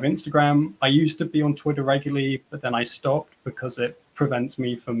 you know, I have Instagram. I used to be on Twitter regularly, but then I stopped because it prevents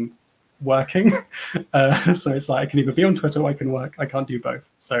me from working. So it's like I can either be on Twitter or I can work. I can't do both.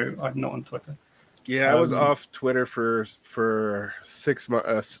 So I'm not on Twitter. Yeah, I was off Twitter for 6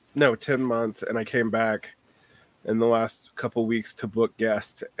 months, no, 10 months, and I came back in the last couple weeks to book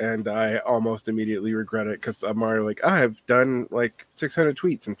guests, and I almost immediately regret it because I'm already like, I've done like 600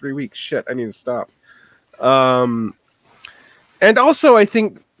 tweets in 3 weeks. Shit, I need to stop. And also, I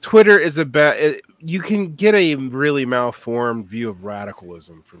think Twitter is you can get a really malformed view of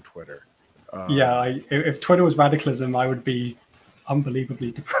radicalism from Twitter. Yeah, if Twitter was radicalism, I would be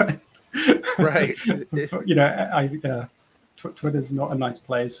unbelievably depressed. Right. You know, Twitter's not a nice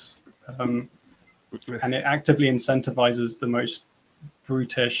place. And it actively incentivizes the most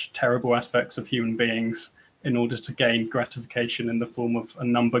brutish, terrible aspects of human beings in order to gain gratification in the form of a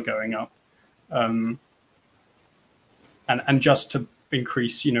number going up. And just to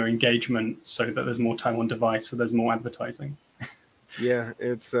increase, you know, engagement so that there's more time on device, so there's more advertising. Yeah,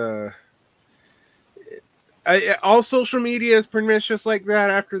 it's all social media is pretty much just like that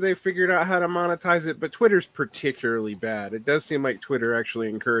after they figured out how to monetize it, but Twitter's particularly bad. It does seem like Twitter actually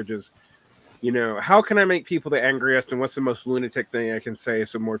encourages, you know, how can I make people the angriest and what's the most lunatic thing I can say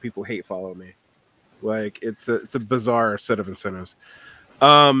so more people hate follow me? Like, it's a bizarre set of incentives.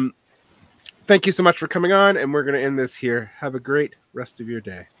 Thank you so much for coming on, and we're going to end this here. Have a great rest of your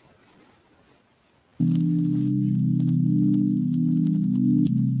day.